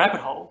into the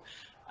rabbit hole.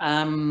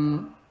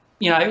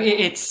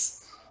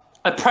 It's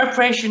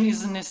appropriation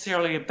isn't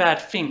necessarily a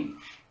bad thing.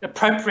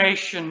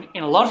 Appropriation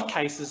in a lot of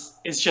cases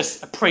is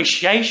just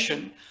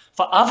appreciation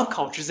for other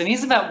cultures, and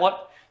is about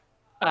what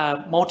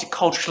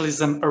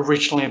multiculturalism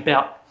originally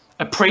about: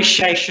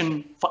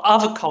 appreciation for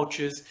other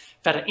cultures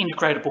that are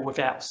integratable with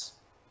ours.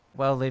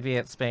 Well, Libby,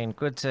 it's been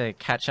good to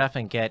catch up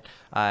and get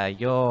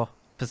your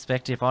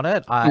perspective on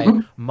it.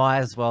 I might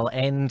as well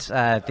end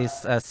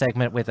this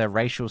segment with a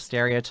racial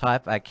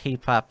stereotype.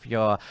 Keep up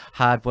your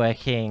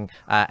hardworking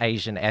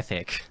Asian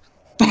ethic.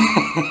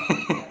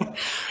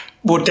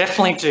 We'll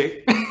definitely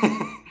do.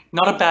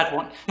 Not a bad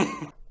one.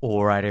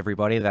 All right,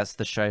 everybody, that's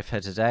the show for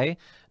today.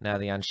 Now,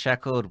 the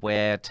Unshackled,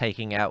 we're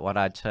taking out what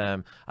I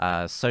term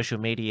social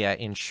media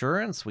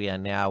insurance. We are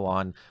now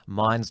on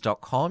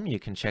minds.com. You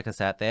can check us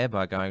out there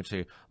by going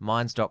to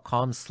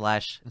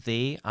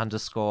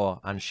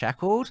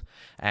minds.com/the_unshackled.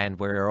 And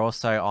we're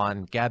also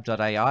on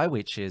gab.ai,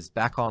 which is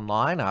back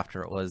online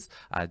after it was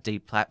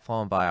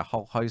deplatformed by a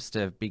whole host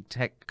of big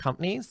tech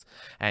companies.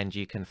 And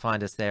you can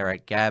find us there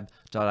at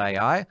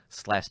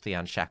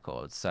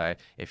gab.ai/the_unshackled. So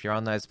if you're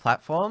on those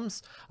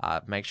platforms,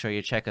 make sure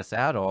you check us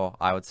out, or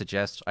I would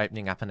suggest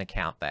opening up an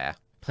account there.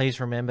 Please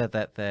remember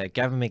that the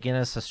Gavin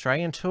McGuinness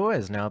Australian Tour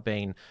has now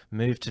been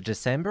moved to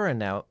December and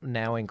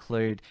now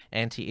include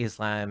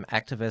anti-Islam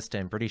activist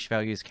and British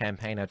values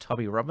campaigner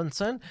Toby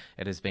Robinson.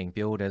 It is being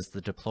billed as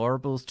the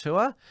Deplorables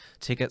Tour.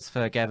 Tickets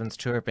for Gavin's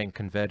tour have been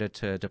converted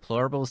to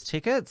Deplorables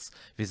tickets,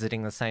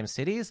 visiting the same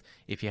cities.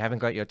 If you haven't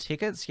got your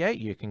tickets yet,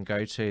 you can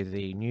go to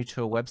the new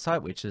tour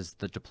website, which is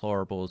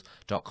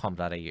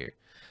thedeplorables.com.au.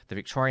 The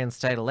Victorian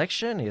state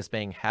election is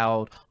being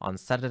held on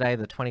Saturday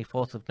the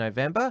 24th of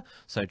November,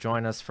 so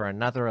join us for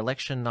another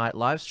election night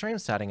live stream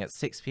starting at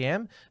 6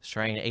 p.m.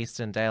 Australian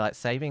Eastern Daylight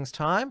Savings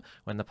Time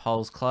when the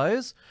polls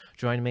close.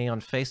 Join me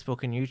on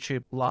Facebook and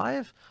YouTube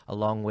Live,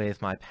 along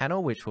with my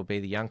panel, which will be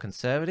the Young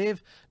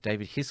Conservative,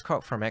 David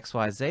Hiscock from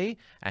XYZ,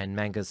 and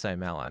Mangus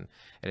O'Mallon.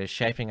 It is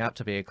shaping up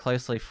to be a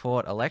closely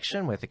fought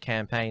election with the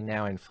campaign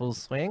now in full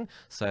swing,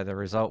 so the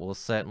result will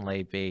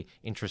certainly be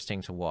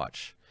interesting to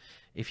watch.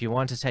 If you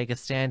want to take a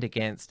stand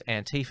against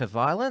Antifa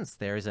violence,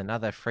 there is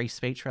another free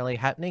speech rally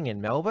happening in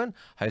Melbourne,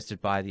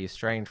 hosted by the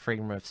Australian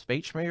Freedom of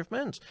Speech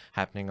Movement,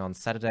 happening on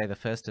Saturday the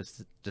 1st of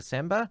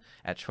December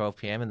at 12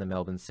 p.m. in the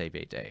Melbourne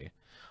CBD.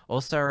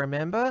 Also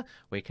remember,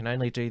 we can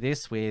only do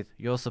this with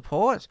your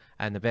support,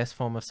 and the best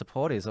form of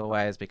support is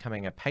always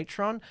becoming a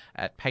patron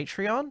at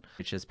Patreon,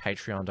 which is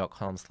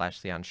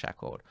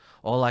patreon.com/theunshackled.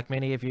 Or like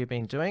many of you have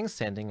been doing,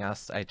 sending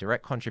us a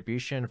direct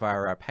contribution via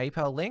our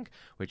PayPal link,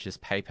 which is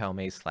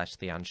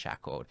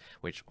paypal.me/theunshackled,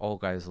 which all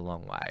goes a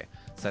long way.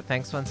 So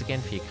thanks once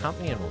again for your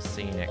company, and we'll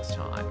see you next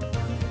time.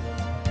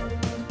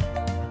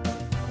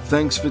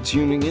 Thanks for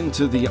tuning in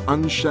to the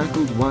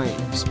Unshackled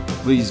Waves.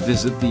 Please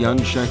visit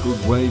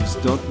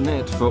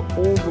theunshackledwaves.net for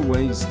all the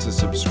ways to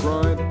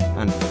subscribe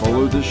and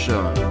follow the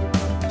show.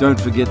 Don't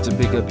forget to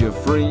pick up your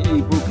free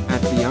ebook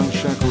at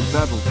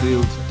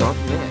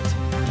theunshackledbattlefield.net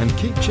and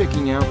keep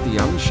checking out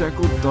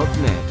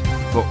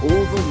theunshackled.net for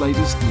all the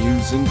latest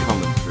news and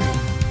commentary.